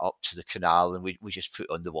were at up to the canal, and we just put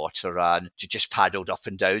on the water and just paddled up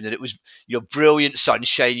and down, and it was brilliant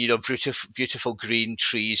sunshine, beautiful green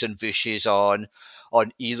trees and bushes on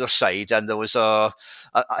either side, and there was a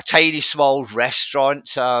tiny small restaurant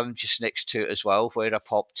just next to it as well, where I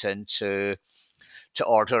popped in to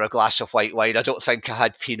order a glass of white wine. I don't think I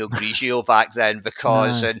had Pinot Grigio back then,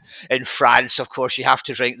 because in France, of course, you have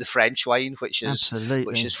to drink the French wine, which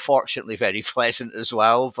is fortunately very pleasant as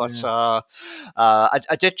well. But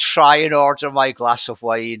I did try and order my glass of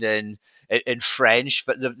wine in French,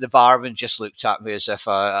 but the barman just looked at me as if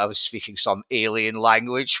I was speaking some alien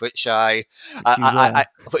language, which I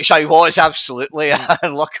was absolutely.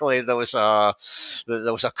 And luckily there was a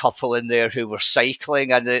couple in there who were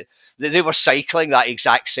cycling, and they were cycling that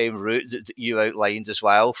exact same route that you outlined as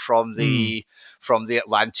well, from the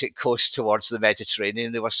Atlantic coast towards the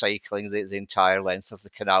Mediterranean. They were cycling the entire length of the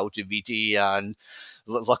Canal du Midi, and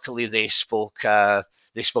luckily they spoke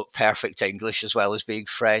perfect English as well as being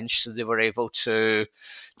French, so they were able to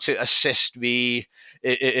assist me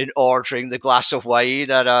in ordering the glass of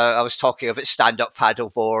wine. And I was talking about stand-up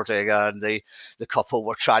paddle boarding, and the couple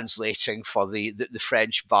were translating for the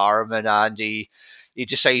French barman, and he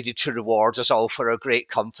decided to reward us all for a great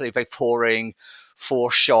company by pouring 4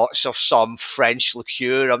 shots of some French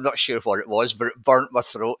liqueur. I'm not sure what it was, but it burnt my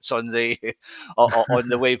throat on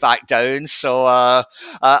the way back down. So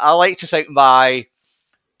I like to think my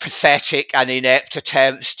pathetic and inept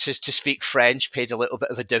attempts to speak French paid a little bit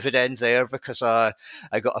of a dividend there, because I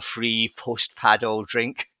got a free post-paddle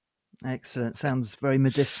drink. Excellent. Sounds very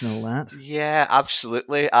medicinal, that. Yeah,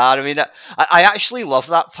 absolutely. I mean, I actually love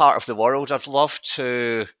that part of the world. I'd love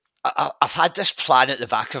to... I've had this plan at the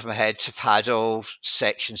back of my head to paddle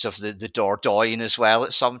sections of the Dordogne as well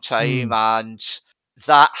at some time, and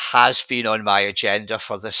that has been on my agenda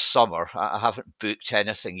for this summer. I haven't booked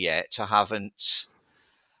anything yet. I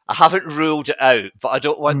haven't ruled it out, but I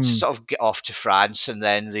don't want to sort of get off to France and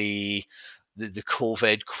then the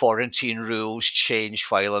COVID quarantine rules change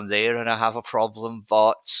while I'm there and I have a problem.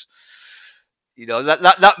 But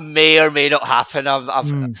that may or may not happen.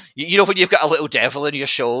 when you've got a little devil in your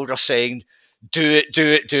shoulder saying, "Do it, do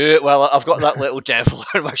it, do it." Well, I've got that little devil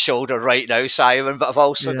on my shoulder right now, Simon. But I've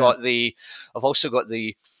also got the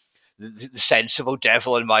sensible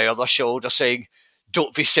devil on my other shoulder saying,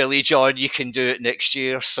 "Don't be silly, John. You can do it next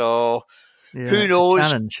year." So who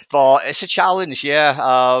knows? But it's a challenge,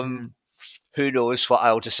 yeah. Who knows what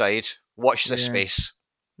I'll decide? Watch this space.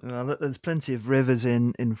 Well, there's plenty of rivers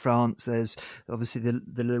in France. There's obviously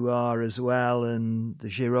the Loire as well, and the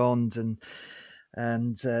Gironde,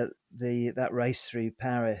 and that race through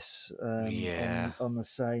Paris on the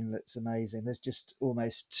Seine looks amazing. There's just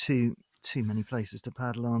almost too too many places to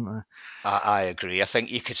paddle, aren't there? I agree. I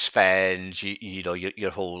think you could spend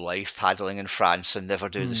your whole life paddling in France and never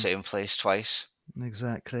do the same place twice.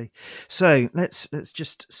 Exactly. So let's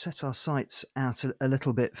just set our sights out a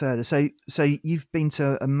little bit further. So you've been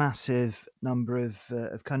to a massive number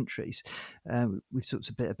of countries. We've talked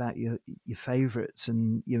a bit about your favourites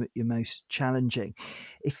and your most challenging.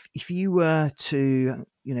 If you were to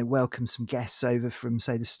welcome some guests over from,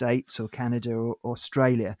 say, the States or Canada or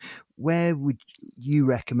Australia, where would you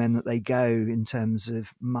recommend that they go in terms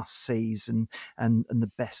of must-sees and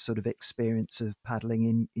the best sort of experience of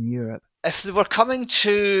paddling in Europe? If they were coming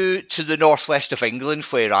to the northwest of England,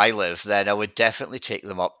 where I live, then I would definitely take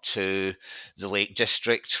them up to the Lake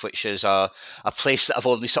District, which is a place that I've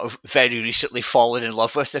only sort of very recently fallen in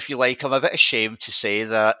love with, if you like. I'm a bit ashamed to say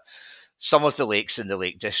that some of the lakes in the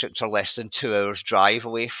Lake District are less than 2 hours drive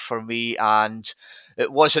away from me, and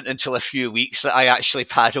it wasn't until a few weeks that I actually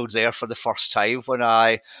paddled there for the first time, when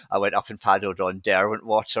I went up and paddled on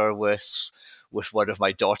Derwentwater with one of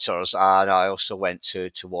my daughters, and I also went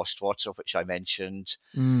to Wastwater, which I mentioned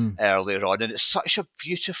earlier on. And it's such a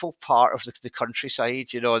beautiful part of the countryside.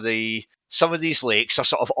 Some of these lakes are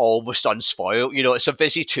sort of almost unspoiled. It's a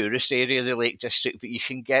busy tourist area, the Lake District, but you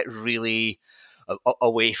can get really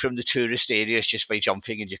away from the tourist areas just by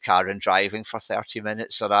jumping in your car and driving for 30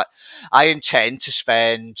 minutes. So that I intend to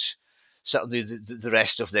spend certainly the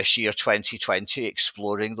rest of this year, 2020,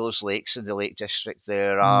 exploring those lakes in the Lake District.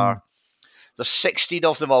 There's 16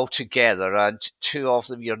 of them altogether, and 2 of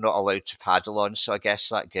them you're not allowed to paddle on, so I guess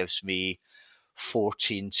that gives me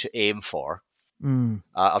 14 to aim for.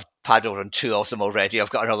 I've paddled on 2 of them already. I've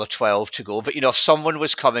got another 12 to go. But, if someone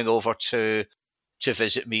was coming over to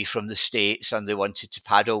visit me from the States and they wanted to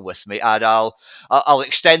paddle with me, and I'll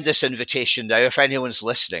extend this invitation now. If anyone's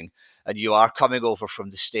listening and you are coming over from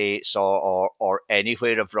the States or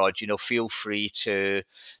anywhere abroad, feel free to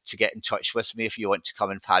get in touch with me. If you want to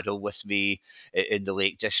come and paddle with me in the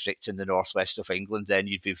Lake District in the northwest of England, then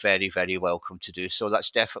you'd be very, very welcome to do so.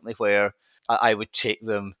 That's definitely where I would take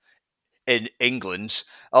them in England.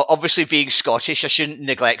 Obviously, being Scottish, I shouldn't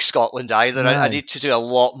neglect Scotland either. No. I need to do a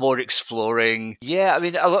lot more exploring. Yeah, I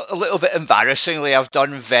mean, a little bit embarrassingly, I've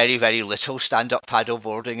done very, very little stand-up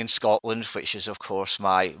paddleboarding in Scotland, which is, of course,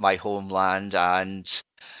 my homeland. And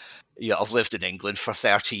I've lived in England for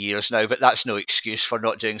 30 years now, but that's no excuse for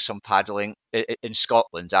not doing some paddling in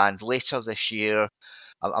Scotland. And later this year,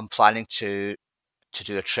 I'm planning to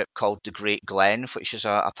do a trip called the Great Glen, which is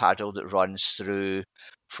a paddle that runs through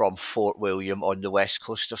from Fort William on the west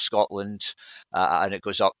coast of Scotland, and it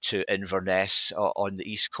goes up to Inverness on the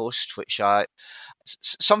east coast, which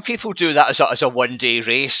some people do that as a one-day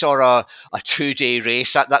race or a 2-day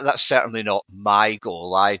race. That's certainly not my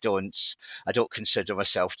goal. I don't consider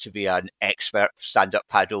myself to be an expert stand-up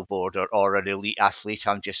paddleboarder or an elite athlete.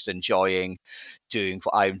 I'm just enjoying doing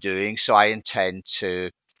what I'm doing. So I intend to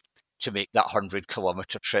make that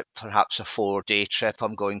 100-kilometre trip perhaps a 4-day trip.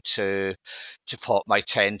 I'm going to pop my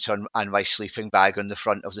tent and my sleeping bag on the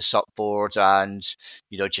front of the SUP board and,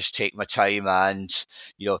 just take my time and,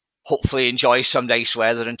 hopefully enjoy some nice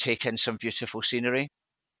weather and take in some beautiful scenery.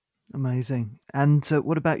 Amazing. And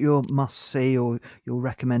what about your must-see or your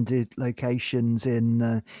recommended locations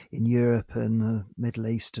in Europe and Middle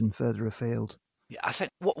East and further afield? I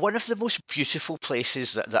think one of the most beautiful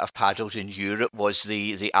places that I've paddled in Europe was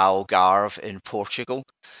the Algarve in Portugal.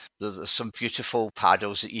 There's some beautiful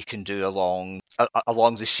paddles that you can do along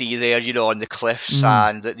the sea there, on the cliffs,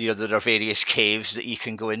 and there are various caves that you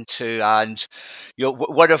can go into. And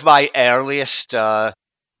one of my earliest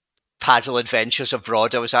paddle adventures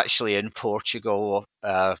abroad, I was actually in Portugal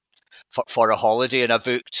for a holiday, and I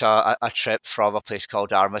booked a trip from a place called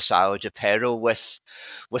Armaçao de Pego with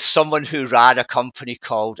someone who ran a company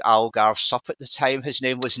called Algarve SUP at the time. His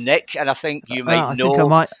name was Nick, and I think you might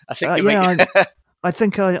know. I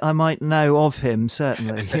think I might know of him,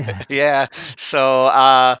 certainly. Yeah. Yeah. So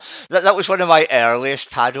that was one of my earliest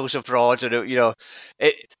paddles abroad, and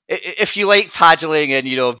if you like paddling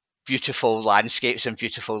in beautiful landscapes and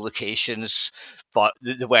beautiful locations, but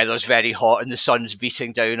the weather's very hot and the sun's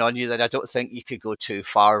beating down on you, then I don't think you could go too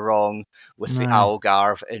far wrong with the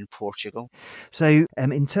Algarve in Portugal. So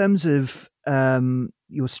in terms of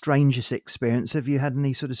your strangest experience, have you had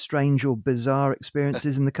any sort of strange or bizarre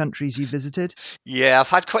experiences in the countries you visited? Yeah, I've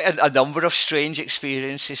had quite a number of strange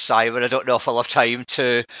experiences, Simon. I don't know if I'll have time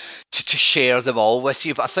to share them all with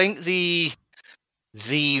you, but I think the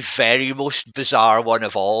very most bizarre one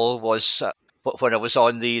of all was when I was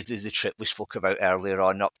on the trip we spoke about earlier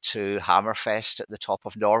on up to Hammerfest at the top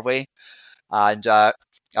of Norway. And I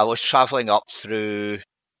was travelling up through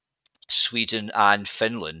Sweden and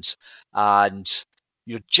Finland, and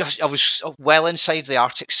I was well inside the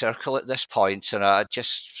Arctic Circle at this point, and I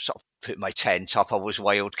just sort of put my tent up. I was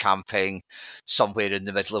wild camping somewhere in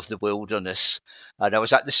the middle of the wilderness, and I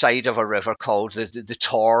was at the side of a river called the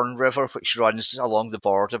Torn River, which runs along the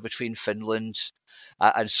border between Finland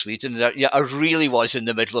and Sweden. I really was in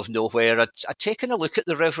the middle of nowhere. I'd taken a look at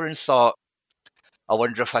the river and thought, I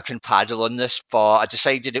wonder if I can paddle on this, but I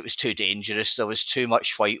decided it was too dangerous. There was too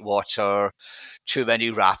much white water, too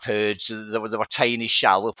many rapids. There were tiny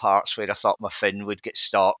shallow parts where I thought my fin would get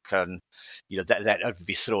stuck, and that I'd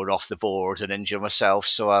be thrown off the board and injure myself.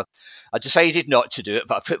 So I decided not to do it,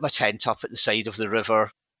 but I put my tent up at the side of the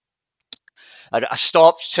river. And I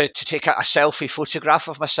stopped to take a selfie photograph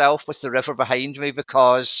of myself with the river behind me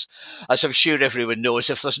because, as I'm sure everyone knows,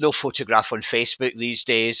 if there's no photograph on Facebook these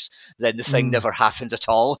days, then the thing never happened at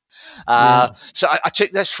all. So I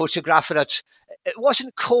took this photograph, and it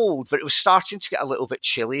wasn't cold, but it was starting to get a little bit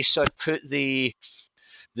chilly. So I'd put the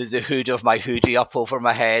hood of my hoodie up over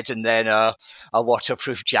my head, and then a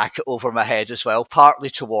waterproof jacket over my head as well,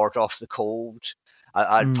 partly to ward off the cold.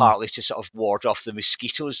 And partly to sort of ward off the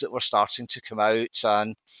mosquitoes that were starting to come out.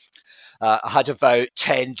 And I had about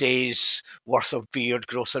 10 days worth of beard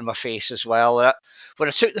growth on my face as well. When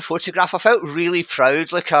I took the photograph, I felt really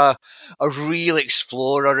proud, like a real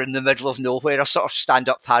explorer in the middle of nowhere, a sort of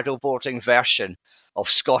stand-up paddleboarding version of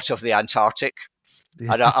Scott of the Antarctic.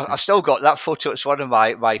 Yeah. And I've still got that photo. It's one of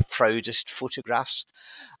my proudest photographs.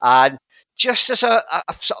 And just as I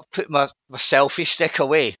sort of put my selfie stick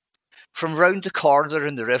away, from round the corner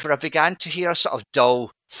in the river, I began to hear a sort of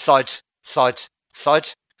dull thud, thud,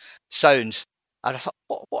 thud sound. And I thought,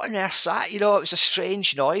 what on earth's that? It was a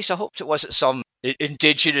strange noise. I hoped it wasn't some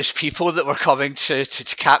indigenous people that were coming to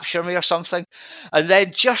capture me or something. And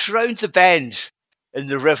then just round the bend in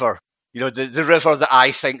the river, the river that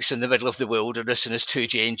I think's in the middle of the wilderness and is too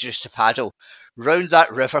dangerous to paddle, round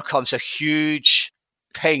that river comes a huge,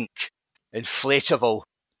 pink, inflatable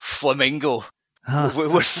flamingo.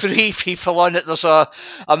 With 3 people on it. There's a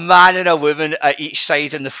man and a woman at each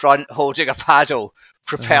side in the front holding a paddle,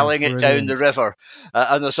 propelling it down the river.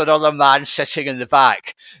 And there's another man sitting in the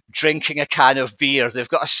back, drinking a can of beer. They've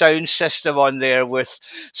got a sound system on there with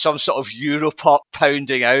some sort of Europop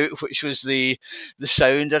pounding out, which was the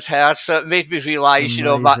sound I'd heard. So it made me realise,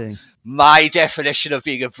 my definition of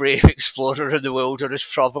being a brave explorer in the wilderness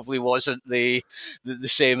probably wasn't the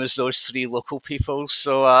same as those 3 local people.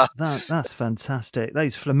 So that's fantastic.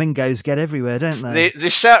 Those flamingos get everywhere, don't they? They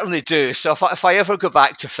certainly do. So if I ever go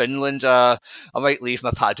back to Finland, I might leave my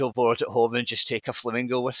paddleboard at home and just take a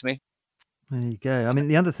flamingo with me. There you go. I mean,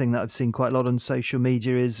 the other thing that I've seen quite a lot on social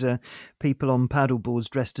media is people on paddleboards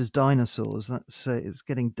dressed as dinosaurs. That's it's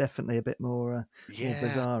getting definitely a bit more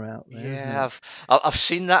bizarre out there. Yeah, isn't it? I've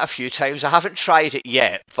seen that a few times. I haven't tried it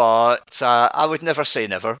yet, but I would never say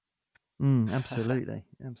never. Absolutely.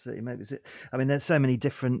 Maybe there's so many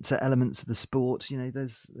different elements of the sport.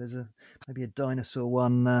 There's maybe a dinosaur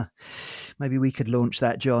one. Maybe we could launch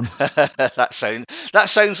that, John. That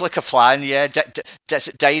sounds like a plan. Yeah,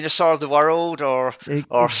 Dinosaur the World or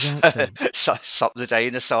Sup the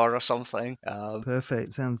Dinosaur or something.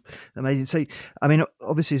 Perfect. Sounds amazing. So,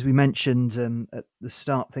 obviously, as we mentioned at the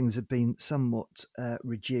start, things have been somewhat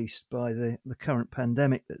reduced by the current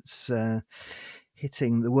pandemic that's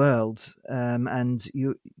hitting the world, and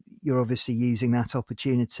you're obviously using that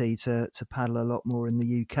opportunity to paddle a lot more in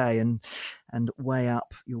the UK and weigh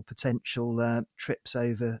up your potential trips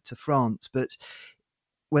over to France. But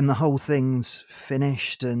when the whole thing's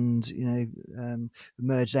finished and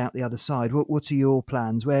merged out the other side, what are your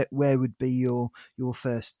plans? Where would be your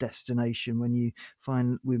first destination when we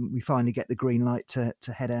finally get the green light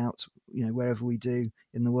to head out, wherever we do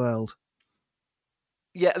in the world?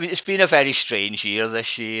 Yeah, it's been a very strange year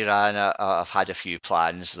this year, and I've had a few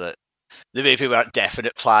plans that they maybe weren't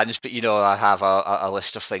definite plans, but I have a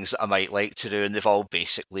list of things that I might like to do, and they've all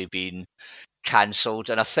basically been cancelled.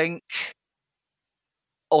 And I think,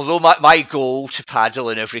 although my goal to paddle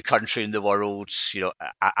in every country in the world,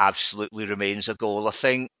 absolutely remains a goal, I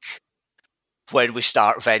think when we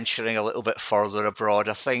start venturing a little bit further abroad,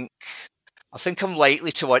 I think I'm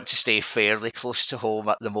likely to want to stay fairly close to home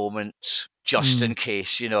at the moment, just in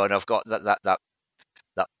case, and I've got that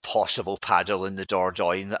possible paddle in the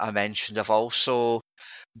Dordogne that I mentioned. I've also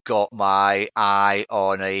got my eye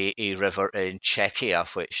on a river in Czechia,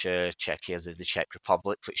 the Czech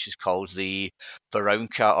Republic, which is called the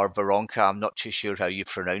Berounka or Berounka. I'm not too sure how you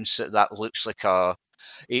pronounce it. That looks like a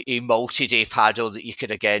multi-day paddle that you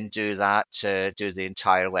could again do the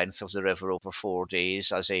entire length of the river over 4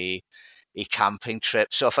 days as a a camping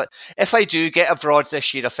trip. So if I do get abroad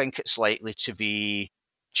this year, I think it's likely to be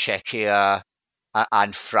Czechia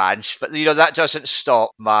and France. But that doesn't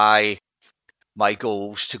stop my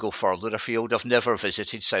goals to go further afield. I've never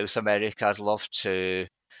visited South America. I'd love to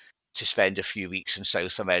spend a few weeks in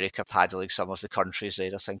South America paddling some of the countries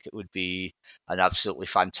there. I think it would be an absolutely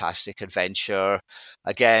fantastic adventure.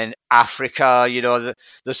 Again, Africa,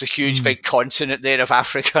 there's a huge big continent there of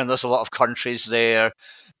Africa, and there's a lot of countries there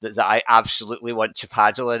that I absolutely want to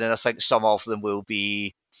paddle in, and I think some of them will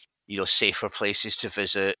be, safer places to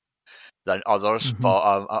visit than others,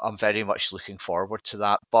 but I'm very much looking forward to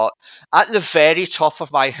that. But at the very top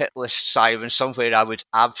of my hit list, Simon, somewhere I would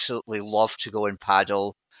absolutely love to go and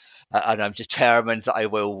paddle, and I'm determined that I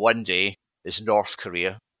will one day, is North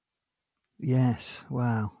Korea. Yes,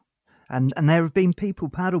 wow. And there have been people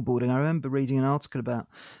paddleboarding. I remember reading an article about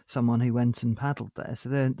someone who went and paddled there. So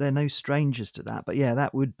they're no strangers to that. But yeah,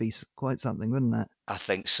 that would be quite something, wouldn't it? I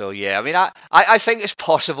think so, yeah. I mean, I think it's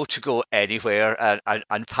possible to go anywhere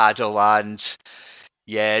and paddle, and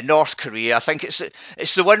yeah, North Korea. I think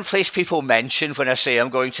it's the one place people mention when I say I'm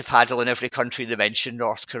going to paddle in every country. They mention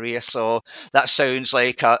North Korea, so that sounds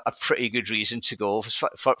like a pretty good reason to go.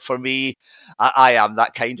 For me, I am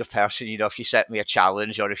that kind of person. If you set me a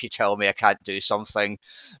challenge or if you tell me I can't do something,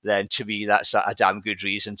 then to me that's a damn good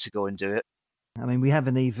reason to go and do it. I mean, we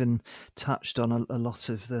haven't even touched on a lot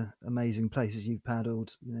of the amazing places you've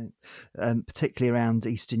paddled, particularly around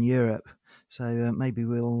Eastern Europe. So maybe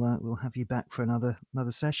we'll have you back for another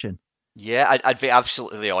session. Yeah, I'd be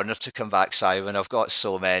absolutely honoured to come back, Simon. I've got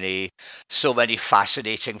so many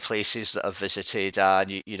fascinating places that I've visited,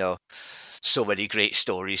 and so many great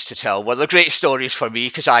stories to tell. Well, they're great stories for me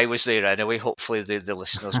because I was there anyway. Hopefully, the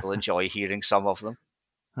listeners will enjoy hearing some of them.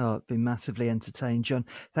 Oh, I've been massively entertained, John.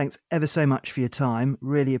 Thanks ever so much for your time.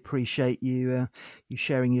 Really appreciate you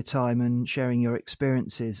sharing your time and sharing your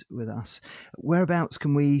experiences with us. Whereabouts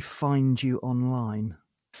can we find you online?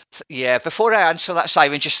 Yeah, before I answer that,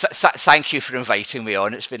 Simon, just thank you for inviting me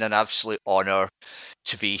on. It's been an absolute honour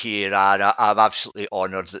to be here, and I'm absolutely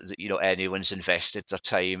honoured that anyone's invested their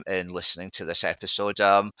time in listening to this episode.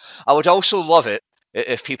 I would also love it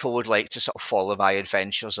if people would like to sort of follow my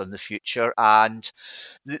adventures in the future. And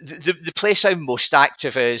the place I'm most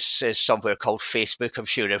active is somewhere called Facebook. I'm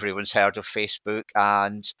sure everyone's heard of Facebook,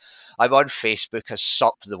 and I'm on Facebook as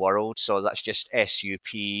Sup the World. So that's just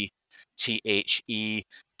SUPTHEWORLD.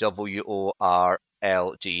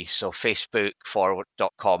 So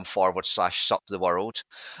facebook.com/Sup the World.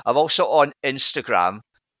 I'm also on Instagram,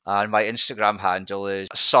 and my Instagram handle is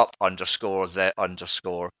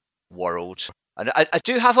Sup_the_world. And I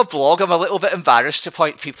do have a blog. I'm a little bit embarrassed to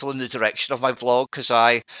point people in the direction of my blog because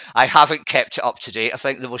I haven't kept it up to date. I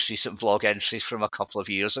think the most recent blog entry is from a couple of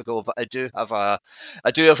years ago, but I do have a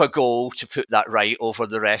goal to put that right over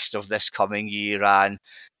the rest of this coming year and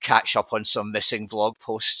catch up on some missing blog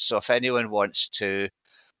posts. So if anyone wants to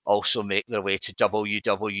also make their way to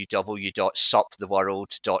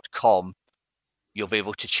www.suptheworld.com, you'll be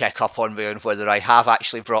able to check up on me on whether I have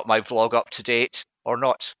actually brought my blog up to date or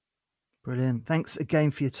not. Brilliant. Thanks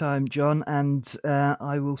again for your time, John. And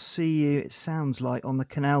I will see you, it sounds like, on the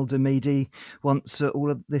Canal du Midi once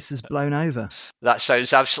all of this is blown over. That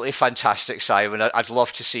sounds absolutely fantastic, Simon. I'd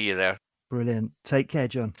love to see you there. Brilliant. Take care,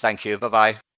 John. Thank you. Bye-bye.